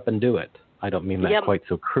 shut up and do it? I don't mean that quite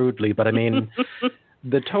so crudely, but I mean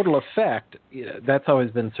the total effect, that's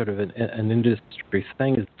always been sort of an industry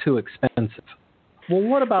thing, is too expensive. Well,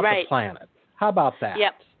 what about the planet? How about that?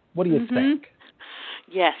 Yep. What do you think?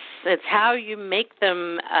 Yes, it's how you make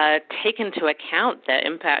them take into account their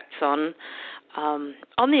impacts on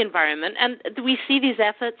the environment. And we see these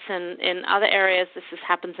efforts in other areas. This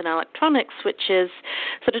happens in electronics, which is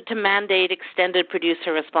sort of to mandate extended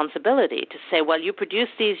producer responsibility, to say, well, you produce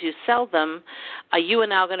these, you sell them, you are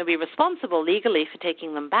now going to be responsible legally for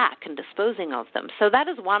taking them back and disposing of them. So that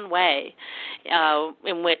is one way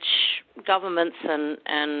in which governments and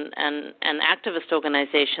activist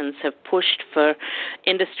organizations have pushed for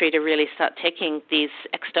industry to really start taking these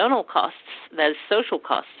external costs, those social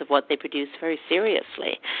costs of what they produce, very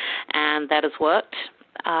seriously. And that has worked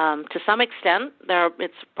to some extent.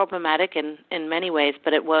 It's problematic in many ways,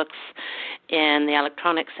 but it works in the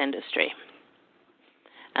electronics industry.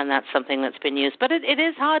 And that's something that's been used. But it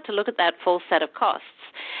is hard to look at that full set of costs.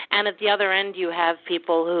 And at the other end, you have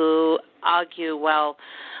people who argue, well,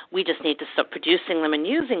 we just need to stop producing them and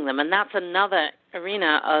using them. And that's another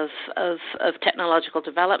arena of technological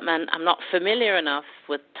development. I'm not familiar enough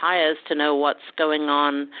with tires to know what's going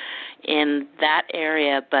on in that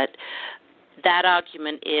area, but that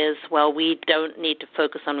argument is, well, we don't need to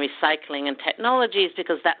focus on recycling and technologies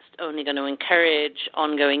because that's only going to encourage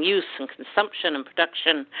ongoing use and consumption and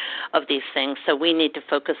production of these things. So we need to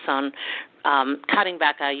focus on cutting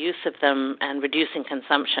back our use of them and reducing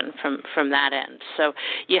consumption from that end. So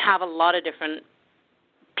you have a lot of different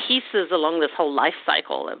pieces along this whole life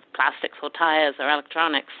cycle of plastics or tires or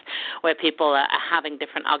electronics where people are having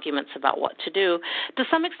different arguments about what to do. To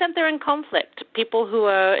some extent, they're in conflict. People who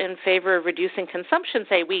are in favor of reducing consumption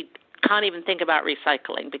say we can't even think about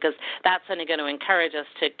recycling because that's only going to encourage us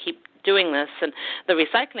to keep doing this. And the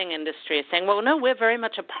recycling industry is saying, well, no, we're very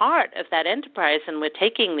much a part of that enterprise, and we're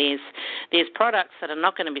taking these products that are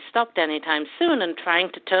not going to be stopped anytime soon and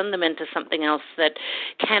trying to turn them into something else that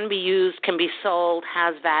can be used, can be sold,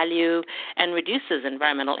 has value, and reduces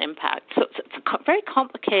environmental impact. So it's a very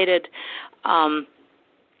complicated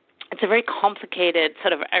it's a very complicated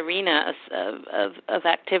sort of arena of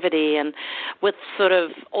activity, and with sort of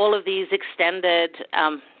all of these extended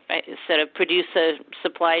sort of producer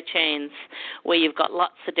supply chains where you've got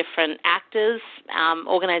lots of different actors,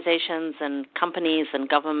 organizations and companies and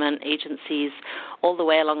government agencies all the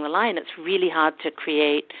way along the line, it's really hard to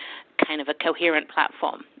create kind of a coherent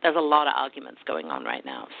platform. There's a lot of arguments going on right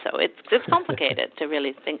now. So it's complicated to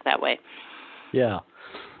really think that way. Yeah.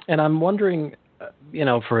 And I'm wondering,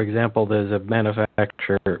 for example, there's a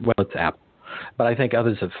manufacturer, well, it's Apple, but I think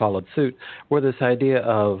others have followed suit, where this idea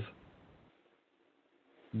of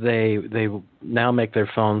they now make their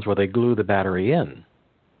phones where they glue the battery in.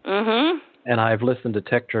 Mm-hmm. And I've listened to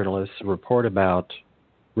tech journalists report about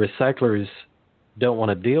recyclers don't want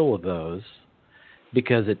to deal with those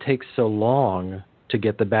because it takes so long to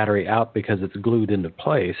get the battery out because it's glued into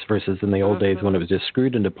place versus in the old days when it was just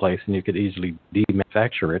screwed into place and you could easily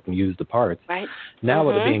demanufacture it and use the parts. Right. Now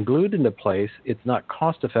with it being glued into place, it's not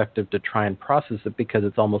cost effective to try and process it because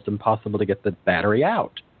it's almost impossible to get the battery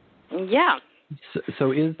out. Yeah.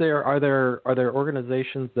 So are there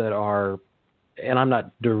organizations that are, and I'm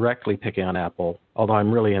not directly picking on Apple, although I'm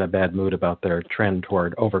really in a bad mood about their trend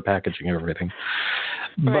toward overpackaging everything.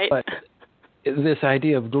 Right. But this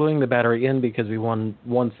idea of gluing the battery in because we want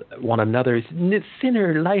another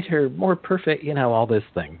thinner, lighter, more perfect, all this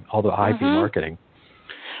thing, all the IP marketing.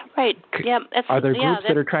 Right. Yeah. Are there groups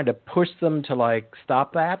that are trying to push them to like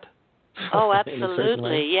stop that? Oh,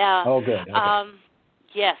 absolutely. Yeah. Oh, good. Okay.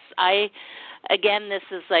 Yes, Again, this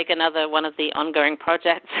is like another one of the ongoing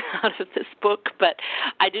projects out of this book, but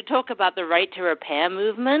I do talk about the right to repair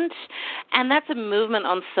movement, and that's a movement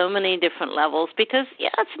on so many different levels because,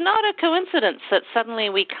 it's not a coincidence that suddenly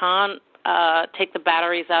we can't take the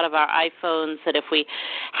batteries out of our iPhones, that if we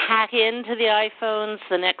hack into the iPhones,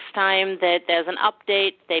 the next time that there's an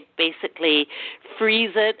update, they basically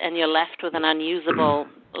freeze it and you're left with an unusable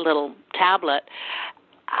little tablet.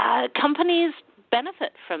 Companies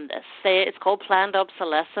benefit from this. It's called planned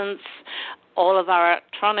obsolescence. All of our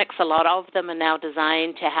electronics, a lot of them are now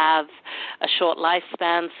designed to have a short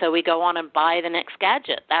lifespan, so we go on and buy the next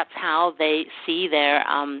gadget. That's how they see their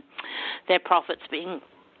profits being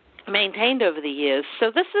maintained over the years.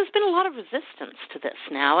 So there's been a lot of resistance to this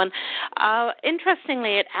now. And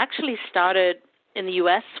interestingly, it actually started in the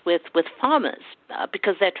U.S. with farmers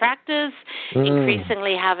because their tractors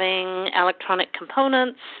increasingly having electronic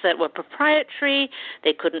components that were proprietary,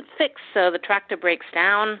 they couldn't fix, so the tractor breaks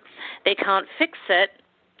down, they can't fix it.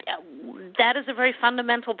 That is a very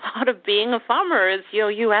fundamental part of being a farmer is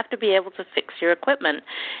you have to be able to fix your equipment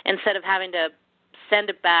instead of having to send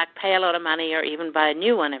it back, pay a lot of money, or even buy a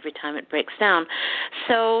new one every time it breaks down.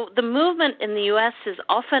 So the movement in the U.S. is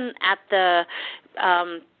often at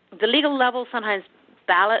the legal level, sometimes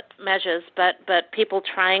ballot measures, but people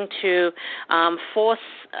trying to force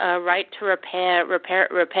a right to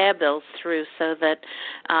repair bills through so that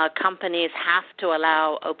companies have to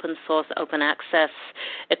allow open source, open access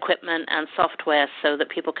equipment and software so that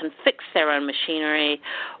people can fix their own machinery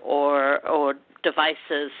or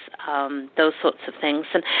devices, those sorts of things.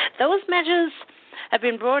 And those measures have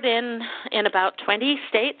been brought in about 20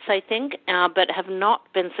 states, I think, but have not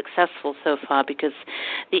been successful so far because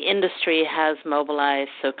the industry has mobilized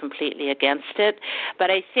so completely against it. But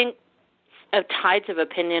I think tides of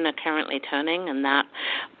opinion are currently turning, and that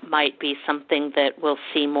might be something that we'll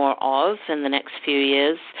see more of in the next few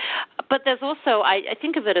years. But there's also, I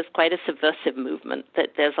think of it as quite a subversive movement, that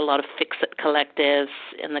there's a lot of fix-it collectives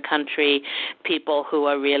in the country, people who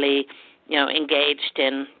are really, engaged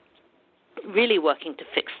in really working to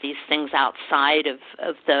fix these things outside of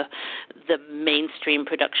the mainstream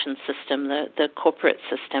production system, the corporate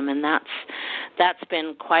system, and that's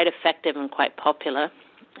been quite effective and quite popular.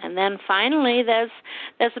 And then finally, there's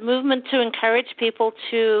a movement to encourage people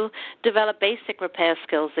to develop basic repair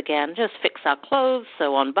skills again. Just fix our clothes,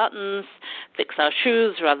 sew on buttons, fix our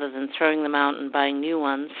shoes rather than throwing them out and buying new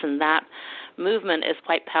ones. And that movement is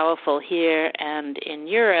quite powerful here and in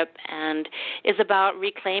Europe and is about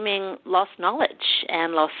reclaiming lost knowledge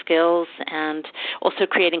and lost skills and also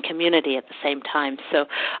creating community at the same time. So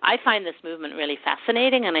I find this movement really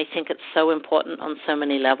fascinating, and I think it's so important on so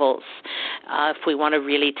many levels. If we want to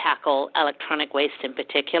really tackle electronic waste in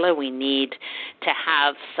particular, we need to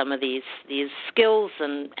have some of these skills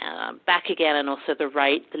and back again, and also the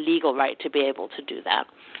legal right to be able to do that.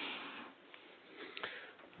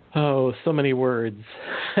 Oh, so many words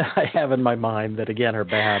I have in my mind that, again, are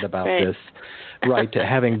bad about this. Right,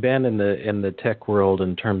 having been in the tech world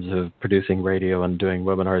in terms of producing radio and doing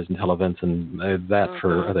webinars and televents and that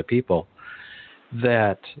for other people,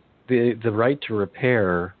 that the right to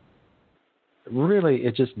repair, really,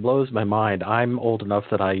 it just blows my mind. I'm old enough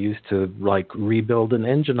that I used to, rebuild an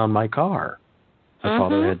engine on my car. My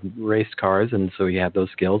father had raced cars, and so he had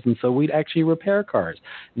those skills, and so we'd actually repair cars.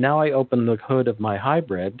 Now I open the hood of my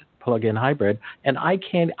plug-in hybrid, and I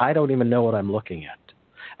don't even know what I'm looking at.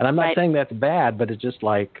 And I'm not saying that's bad, but it's just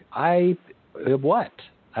like, what?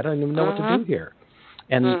 I don't even know what to do here.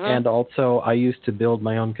 And also, I used to build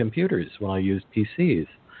my own computers when I used PCs.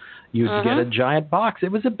 You'd get a giant box.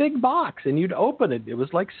 It was a big box, and you'd open it. It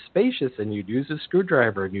was spacious, and you'd use a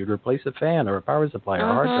screwdriver, and you'd replace a fan or a power supply or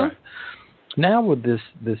a hard drive. Now with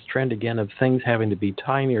this trend again of things having to be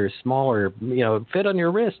tinier, smaller, fit on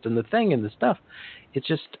your wrist and the thing and the stuff,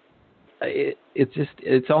 it's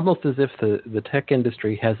almost as if the tech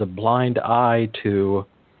industry has a blind eye to,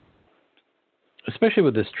 especially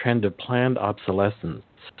with this trend of planned obsolescence.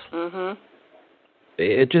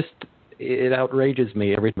 It outrages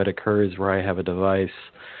me every time it occurs where I have a device,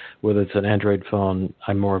 whether it's an Android phone.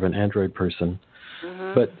 I'm more of an Android person.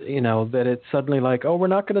 But, that it's suddenly we're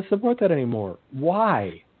not going to support that anymore.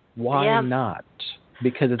 Why? Why not?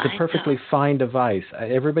 Because it's a perfectly fine device.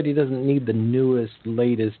 Everybody doesn't need the newest,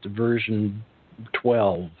 latest version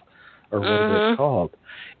 12 or whatever it's called.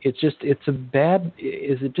 Is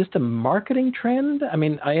it just a marketing trend? I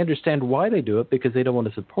mean, I understand why they do it, because they don't want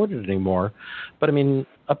to support it anymore. But, I mean,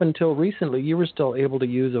 up until recently, you were still able to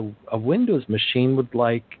use a Windows machine with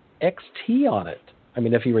XT on it. I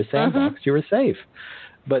mean, if you were sandboxed, you were safe.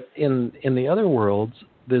 But in the other worlds,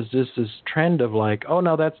 there's just this trend of like, oh,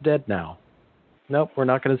 no, that's dead now. Nope, we're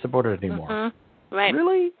not going to support it anymore. Right.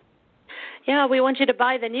 Really? Yeah, we want you to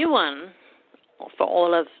buy the new one for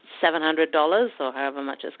all of $700 or however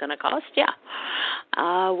much it's going to cost. Yeah.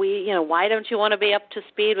 Why don't you want to be up to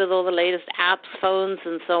speed with all the latest apps, phones,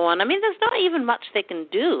 and so on? I mean, there's not even much they can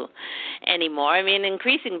do anymore. I mean,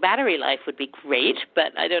 increasing battery life would be great,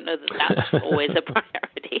 but I don't know that that's always a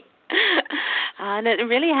priority. And it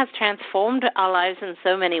really has transformed our lives in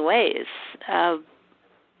so many ways,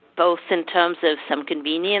 both in terms of some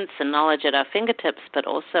convenience and knowledge at our fingertips, but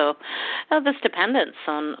also this dependence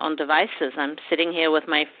on devices. I'm sitting here with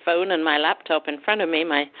my phone and my laptop in front of me.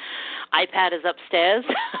 My iPad is upstairs.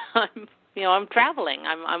 I'm traveling.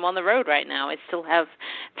 I'm on the road right now. I still have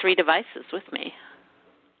 3 devices with me.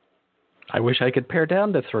 I wish I could pare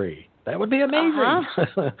down to 3. That would be amazing.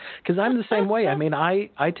 Because I'm the same way. I mean, I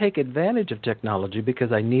take advantage of technology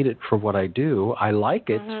because I need it for what I do. I like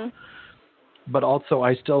it. But also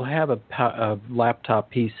I still have a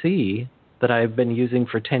laptop PC that I've been using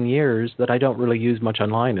for 10 years that I don't really use much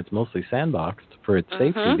online. It's mostly sandboxed for its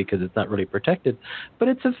safety because it's not really protected. But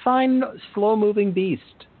it's a fine, slow-moving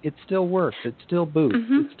beast. It still works. It still boots.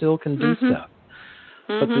 It still can do stuff.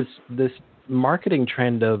 But this marketing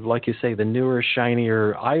trend of, like you say, the newer,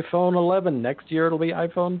 shinier iPhone 11, next year it'll be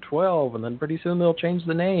iPhone 12, and then pretty soon they'll change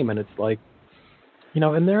the name. And it's like,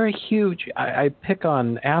 and they're a huge, I pick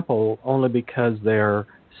on Apple only because they're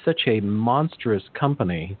such a monstrous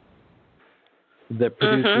company that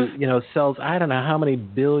produces, sells, I don't know how many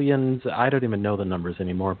billions, I don't even know the numbers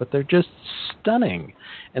anymore, but they're just stunning.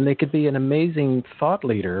 And they could be an amazing thought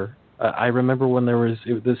leader. I remember when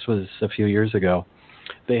this was a few years ago,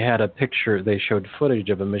 they had a picture, they showed footage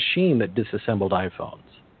of a machine that disassembled iPhones.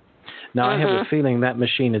 Now, I have a feeling that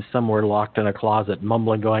machine is somewhere locked in a closet,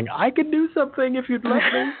 mumbling, going, I can do something if you'd let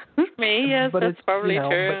me. Me, yes, but that's probably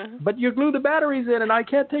true. But you glue the batteries in, and I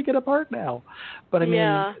can't take it apart now. But, I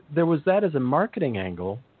mean, there was that as a marketing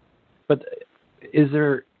angle. But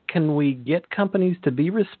can we get companies to be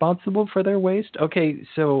responsible for their waste? Okay,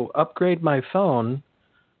 so upgrade my phone,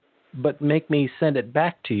 but make me send it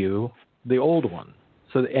back to you, the old one.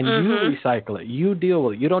 So, and you recycle it. You deal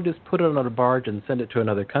with it. You don't just put it on a barge and send it to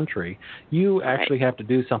another country. You actually have to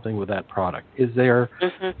do something with that product. Is there?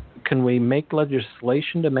 Can we make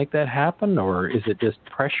legislation to make that happen, or is it just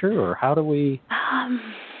pressure, or how do we?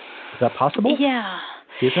 Is that possible? Yeah.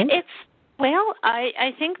 Do you think? Well,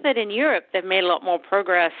 I think that in Europe they've made a lot more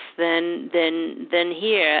progress than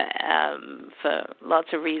here for lots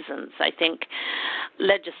of reasons. I think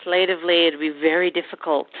legislatively it would be very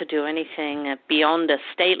difficult to do anything beyond a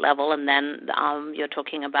state level, and then you're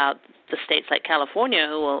talking about the states like California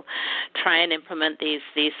who will try and implement these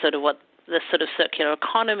sort of the sort of circular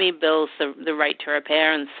economy bills, the right to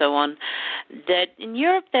repair and so on. That in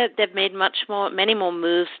Europe they've made many more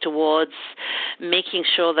moves towards making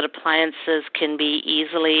sure that appliances can be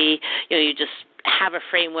easily, you just have a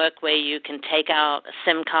framework where you can take out a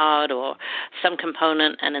SIM card or some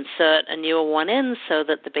component and insert a newer one in so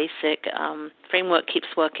that the basic framework keeps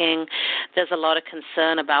working. There's a lot of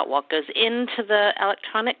concern about what goes into the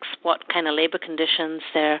electronics, what kind of labor conditions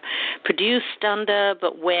they're produced under,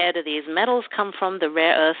 but where do these metals come from, the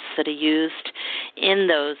rare earths that are used in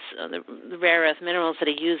those, the rare earth minerals that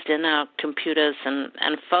are used in our computers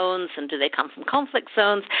and phones, and do they come from conflict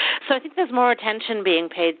zones? So I think there's more attention being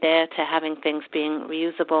paid there to having things being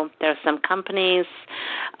reusable. There are some companies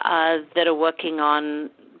that are working on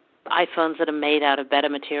iPhones that are made out of better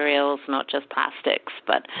materials, not just plastics,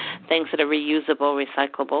 but things that are reusable,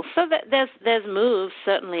 recyclable. So there's moves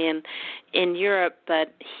certainly in Europe,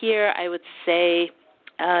 but here I would say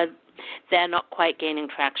they're not quite gaining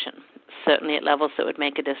traction, certainly at levels that would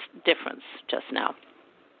make a difference just now.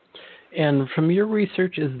 And from your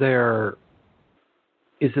research, is it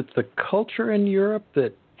the culture in Europe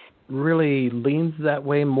that really leans that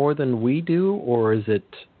way more than we do, or is it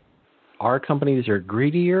our companies are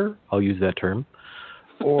greedier? I'll use that term.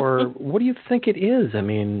 Or what do you think it is? I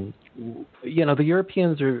mean, the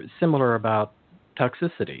Europeans are similar about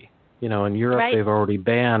toxicity. In Europe, right. They've already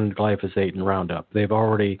banned glyphosate and Roundup. They've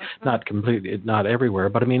already, not completely, not everywhere,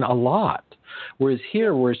 but I mean a lot. Whereas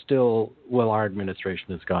here, we're still, our administration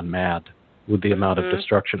has gone mad with the amount of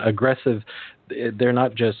destruction. Aggressive, they're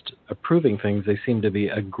not just approving things, they seem to be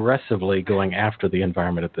aggressively going after the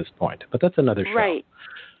environment at this point. But that's another show. Right.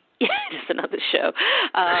 Yeah, it's another show.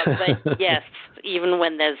 But yes, even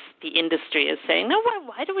when the industry is saying, no,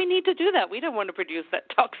 why do we need to do that? We don't want to produce that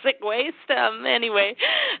toxic waste. Anyway,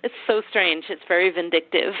 it's so strange. It's very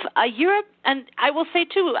vindictive. Europe, and I will say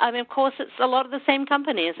too, I mean, of course, it's a lot of the same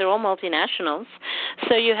companies. They're all multinationals.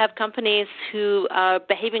 So you have companies who are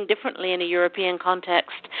behaving differently in a European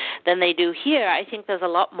context than they do here. I think there's a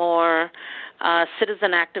lot more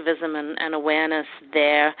citizen activism and awareness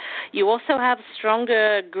there. You also have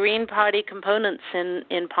stronger Green Party components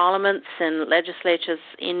in parliaments and legislatures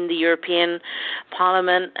in the European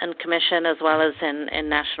Parliament and Commission, as well as in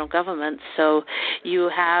national governments. So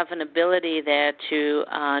you have an ability there to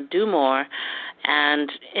do more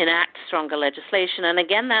and enact stronger legislation. And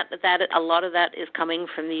again, that a lot of that is coming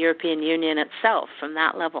from the European Union itself, from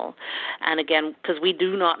that level. And again, because we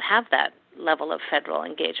do not have that level of federal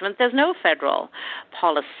engagement. There's no federal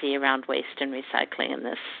policy around waste and recycling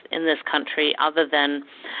in this country, other than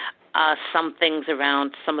some things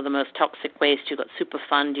around some of the most toxic waste. You've got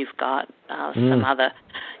Superfund, you've got some other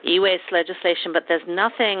e-waste legislation, but there's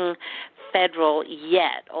nothing federal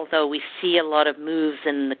yet, although we see a lot of moves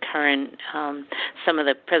in the current, some of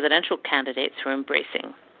the presidential candidates who are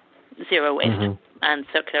embracing zero waste and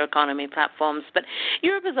circular economy platforms. But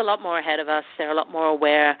Europe is a lot more ahead of us. They're a lot more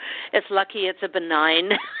aware. It's lucky it's a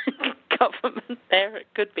benign government there. It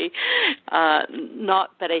could be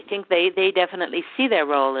not, but I think they definitely see their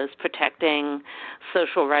role as protecting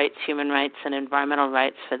social rights, human rights, and environmental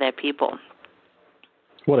rights for their people.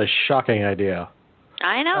 What a shocking idea.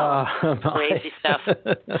 I know. Crazy stuff.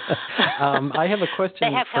 I have a question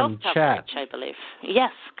they have from health chat. Coverage, I believe. Yes,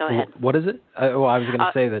 go ahead. What is it? I was going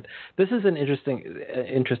to say that this is an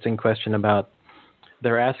interesting question about,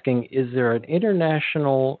 they're asking, is there an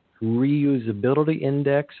international reusability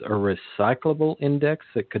index or recyclable index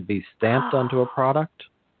that could be stamped onto a product?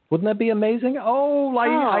 Wouldn't that be amazing?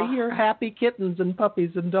 I hear happy kittens and puppies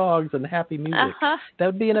and dogs and happy music. That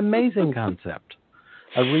would be an amazing concept.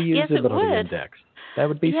 A reusability index. That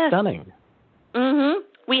would be stunning.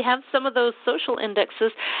 We have some of those social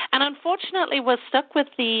indexes, and unfortunately we're stuck with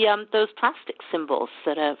those plastic symbols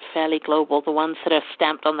that are fairly global, the ones that are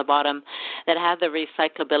stamped on the bottom that have the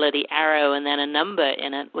recyclability arrow and then a number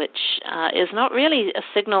in it, which is not really a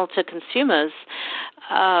signal to consumers.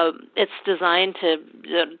 It's designed to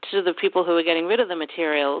the people who are getting rid of the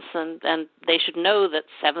materials, and they should know that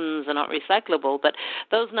 7s are not recyclable, but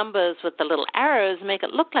those numbers with the little arrows make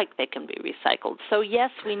it look like they can be recycled. So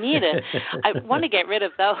yes, we need it. I want to get rid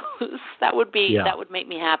of those. That would make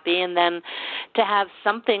me happy. And then to have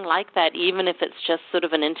something like that, even if it's just sort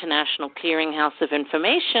of an international clearinghouse of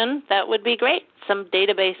information, that would be great. Some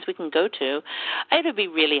database we can go to. It would be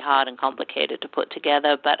really hard and complicated to put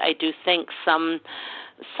together, but I do think some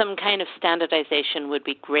kind of standardization would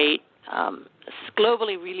be great. It's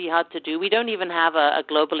globally really hard to do. We don't even have a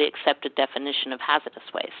globally accepted definition of hazardous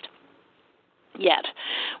waste yet.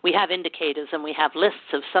 We have indicators and we have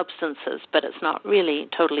lists of substances, but it's not really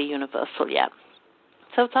totally universal yet.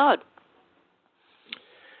 So it's hard.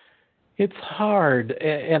 It's hard,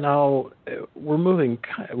 and we're moving.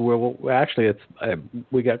 Well, actually,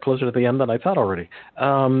 we got closer to the end than I thought already.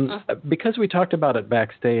 Because we talked about it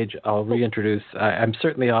backstage, I'll reintroduce. I'm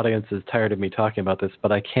certain the audience is tired of me talking about this,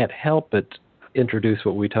 but I can't help but introduce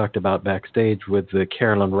what we talked about backstage with the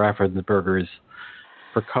Carolyn Raffensperger's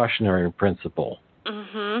precautionary principle.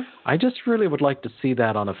 I just really would like to see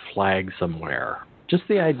that on a flag somewhere. Just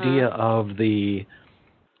the idea of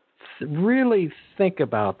really think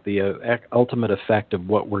about the ultimate effect of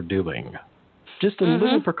what we're doing. Just a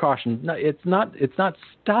little precaution. No, it's not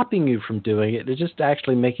stopping you from doing it. It's just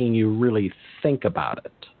actually making you really think about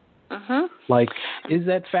it. Like, is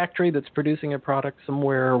that factory that's producing a product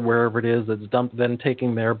somewhere, wherever it is, that's then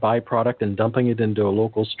taking their byproduct and dumping it into a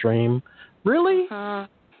local stream? Really?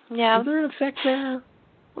 Yeah. Is there an effect there?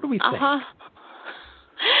 What do we think?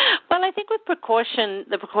 Well, I think with precaution,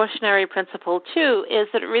 the precautionary principle, too, is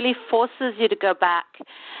that it really forces you to go back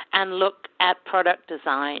and look at product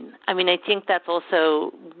design. I mean, I think that's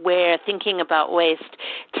also where thinking about waste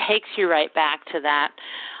takes you right back to that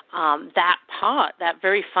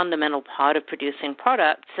very fundamental part of producing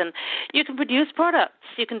products. And you can produce products.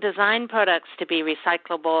 You can design products to be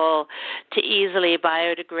recyclable, to easily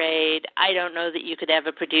biodegrade. I don't know that you could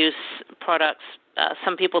ever produce products.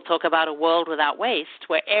 Some people talk about a world without waste,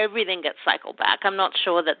 where everything gets cycled back. I'm not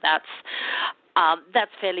sure that that's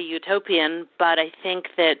That's fairly utopian, but I think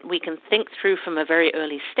that we can think through from a very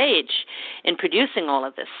early stage in producing all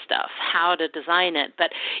of this stuff, how to design it.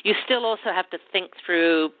 But you still also have to think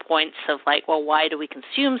through points of like, well, why do we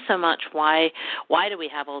consume so much? Why do we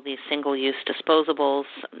have all these single-use disposables?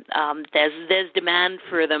 There's demand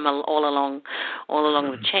for them all along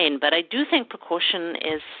the chain. But I do think precaution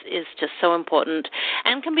is just so important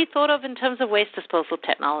and can be thought of in terms of waste disposal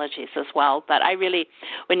technologies as well. But I really,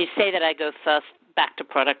 when you say that, I go first back to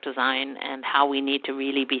product design and how we need to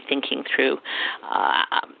really be thinking through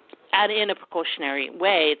and in a precautionary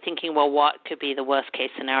way, thinking, well, what could be the worst-case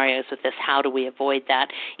scenarios with this? How do we avoid that,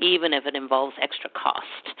 even if it involves extra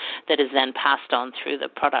cost that is then passed on through the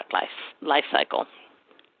product life cycle?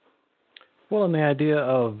 Well, and the idea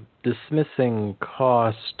of dismissing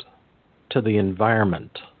cost to the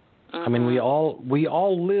environment. I mean, we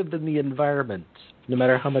all live in the environment. No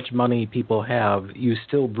matter how much money people have, you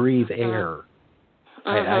still breathe air.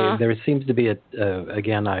 There seems to be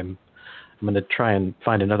again, I'm going to try and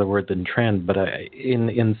find another word than trend, but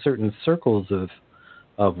in certain circles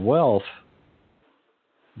of wealth,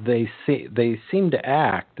 they seem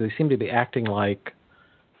to be acting like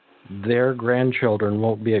their grandchildren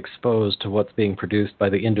won't be exposed to what's being produced by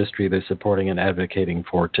the industry they're supporting and advocating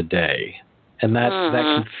for today. And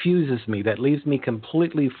that confuses me. That leaves me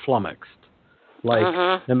completely flummoxed. Like,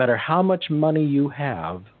 no matter how much money you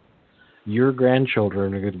have, your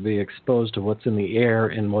grandchildren are going to be exposed to what's in the air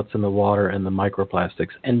and what's in the water and the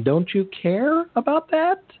microplastics. And don't you care about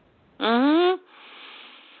that?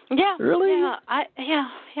 Yeah. Really?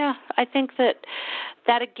 Yeah. I think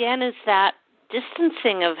that again is that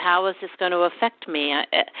distancing of how is this going to affect me.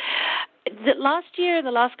 The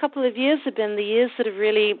last couple of years have been the years that have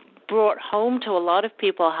really brought home to a lot of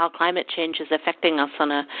people how climate change is affecting us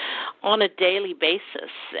on a daily basis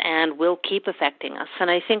and will keep affecting us. And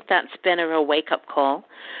I think that's been a real wake-up call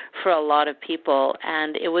for a lot of people.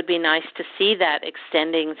 And it would be nice to see that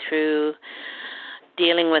extending through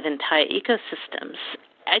dealing with entire ecosystems.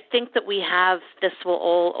 I think that this will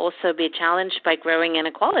all also be challenged by growing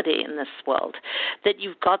inequality in this world, that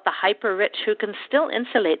you've got the hyper-rich who can still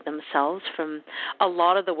insulate themselves from a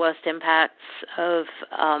lot of the worst impacts of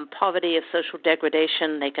poverty, of social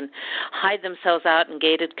degradation. They can hide themselves out in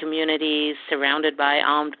gated communities surrounded by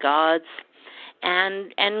armed guards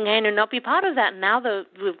and not be part of that. Now that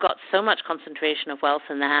we've got so much concentration of wealth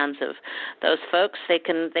in the hands of those folks, they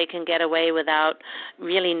can get away without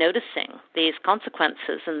really noticing these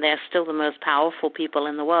consequences, and they're still the most powerful people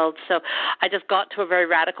in the world. So I just got to a very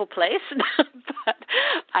radical place, but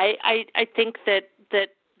I think that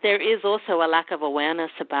there is also a lack of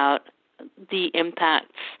awareness about the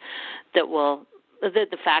impacts that will.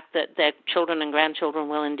 The fact that their children and grandchildren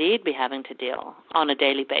will indeed be having to deal on a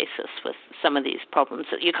daily basis with some of these problems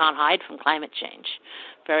that you can't hide from climate change.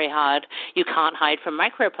 Very hard. You can't hide from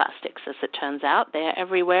microplastics, as it turns out. They're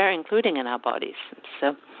everywhere, including in our bodies.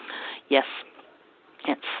 So, yes,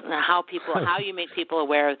 it's how you make people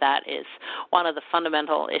aware of that is one of the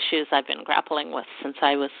fundamental issues I've been grappling with since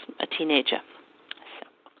I was a teenager. So.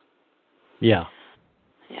 Yeah.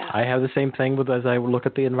 Yeah. I have the same thing as I look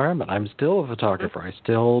at the environment. I'm still a photographer.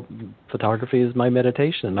 Photography is my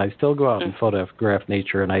meditation. I still go out and photograph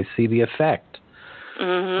nature, and I see the effect,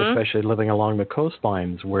 especially living along the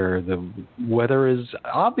coastlines where the weather is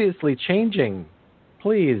obviously changing.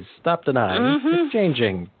 Please stop denying. It's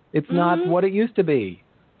changing. It's not what it used to be.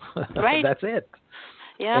 Right. That's it.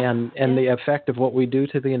 Yeah. And the effect of what we do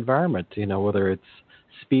to the environment, whether it's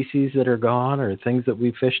species that are gone or things that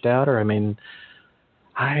we fished out, or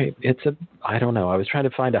I don't know. I was trying to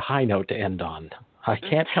find a high note to end on. I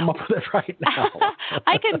can't come up with it right now.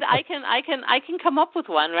 I can come up with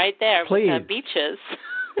one right there. Please. With beaches.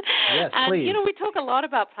 Yes, and, please. We talk a lot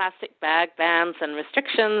about plastic bag bans and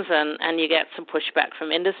restrictions, and you get some pushback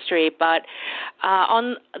from industry. But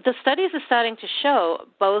on the studies are starting to show,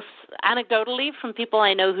 both anecdotally from people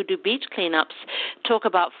I know who do beach cleanups, talk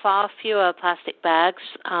about far fewer plastic bags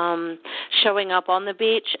showing up on the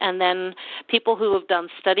beach, and then people who have done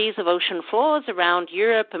studies of ocean floors around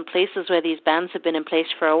Europe and places where these bans have been in place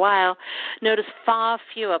for a while, notice far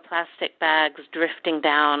fewer plastic bags drifting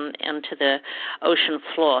down into the ocean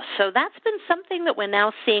floor. So that's been something that we're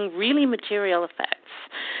now seeing really material effects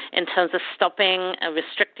in terms of stopping and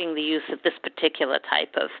restricting the use of this particular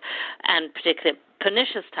type of, and particularly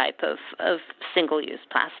pernicious type of single-use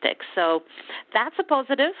plastic. So that's a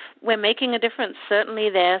positive. We're making a difference certainly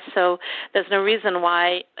there. So there's no reason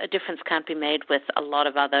why a difference can't be made with a lot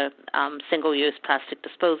of other single-use plastic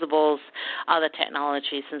disposables, other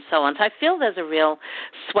technologies, and so on. So I feel there's a real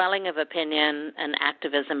swelling of opinion and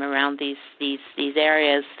activism around these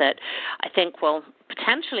areas that I think will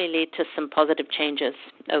potentially lead to some positive changes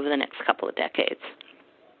over the next couple of decades.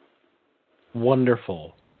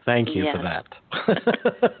 Wonderful. Thank you for that.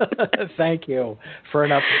 Thank you for an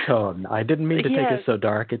upbeat tone. I didn't mean to take it so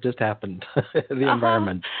dark. It just happened. The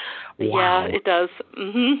environment. Wow. Yeah, it does.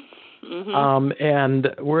 Mm-hmm. Mm-hmm. And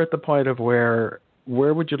we're at the point of where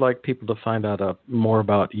would you like people to find out more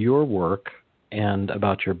about your work and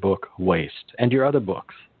about your book, Waste, and your other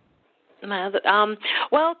books?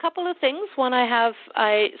 Well, a couple of things. One, I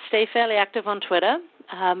stay fairly active on Twitter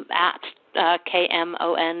at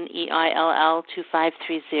KMONEILL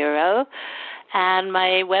 2530, and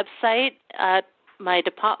my website, my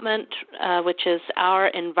department, which is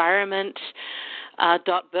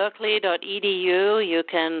ourenvironment.berkeley.edu. You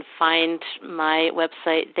can find my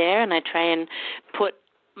website there, and I try and put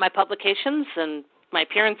my publications and my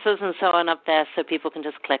appearances and so on up there so people can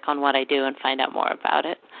just click on what I do and find out more about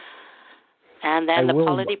it. And then the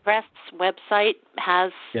Polity Press website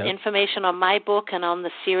has information on my book and on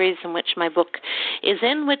the series in which my book is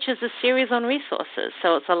in, which is a series on resources.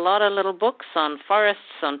 So it's a lot of little books on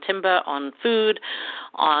forests, on timber, on food,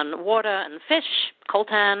 on water and fish,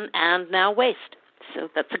 coltan, and now waste. So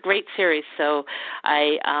that's a great series. So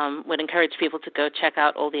I would encourage people to go check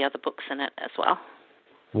out all the other books in it as well.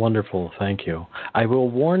 Wonderful. Thank you. I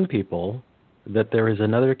will warn people that there is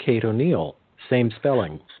another Kate O'Neill, same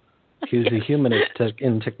spelling. Who's a humanist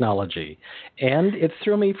in technology. And it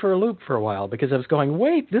threw me for a loop for a while because I was going,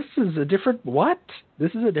 wait, this is a different, what?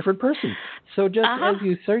 This is a different person. So just as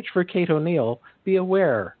you search for Kate O'Neill, be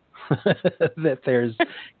aware that there's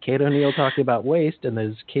Kate O'Neill talking about waste and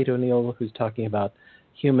there's Kate O'Neill who's talking about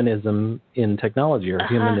humanism in technology or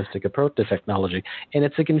humanistic approach to technology. And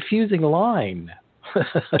it's a confusing line.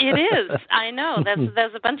 It is. I know.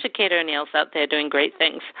 There's a bunch of Kate O'Neills out there doing great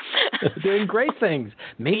things. Doing great things.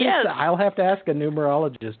 Maybe I'll have to ask a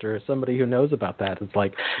numerologist or somebody who knows about that. It's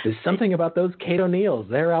like, there's something about those Kate O'Neills.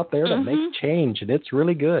 They're out there to make change, and it's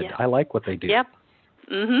really good. I like what they do. Yep.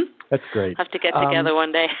 Mm-hmm. That's great. Have to get together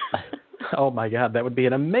one day. Oh, my God. That would be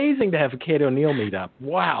amazing to have a Kate O'Neill meetup.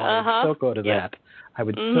 Wow. I would so go to that. I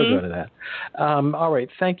would so go to that. All right.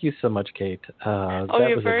 Thank you so much, Kate. That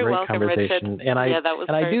was a great welcome, conversation. Richard. That was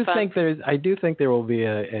I do fun. think there will be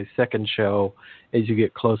a second show as you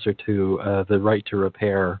get closer to the right to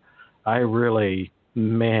repair. I really,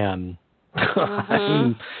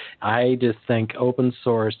 I just think open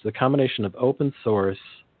source, the combination of open source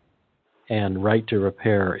and right to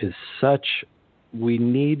repair is such. We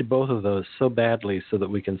need both of those so badly so that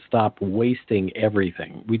we can stop wasting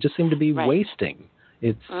everything. We just seem to be wasting.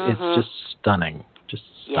 It's just stunning. Just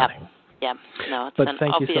stunning. Yeah. No, it's but an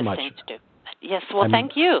thank obvious you so much. thing to do. Yes, well,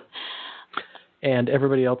 thank you. And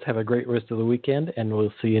everybody else have a great rest of the weekend, and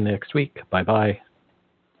we'll see you next week. Bye-bye.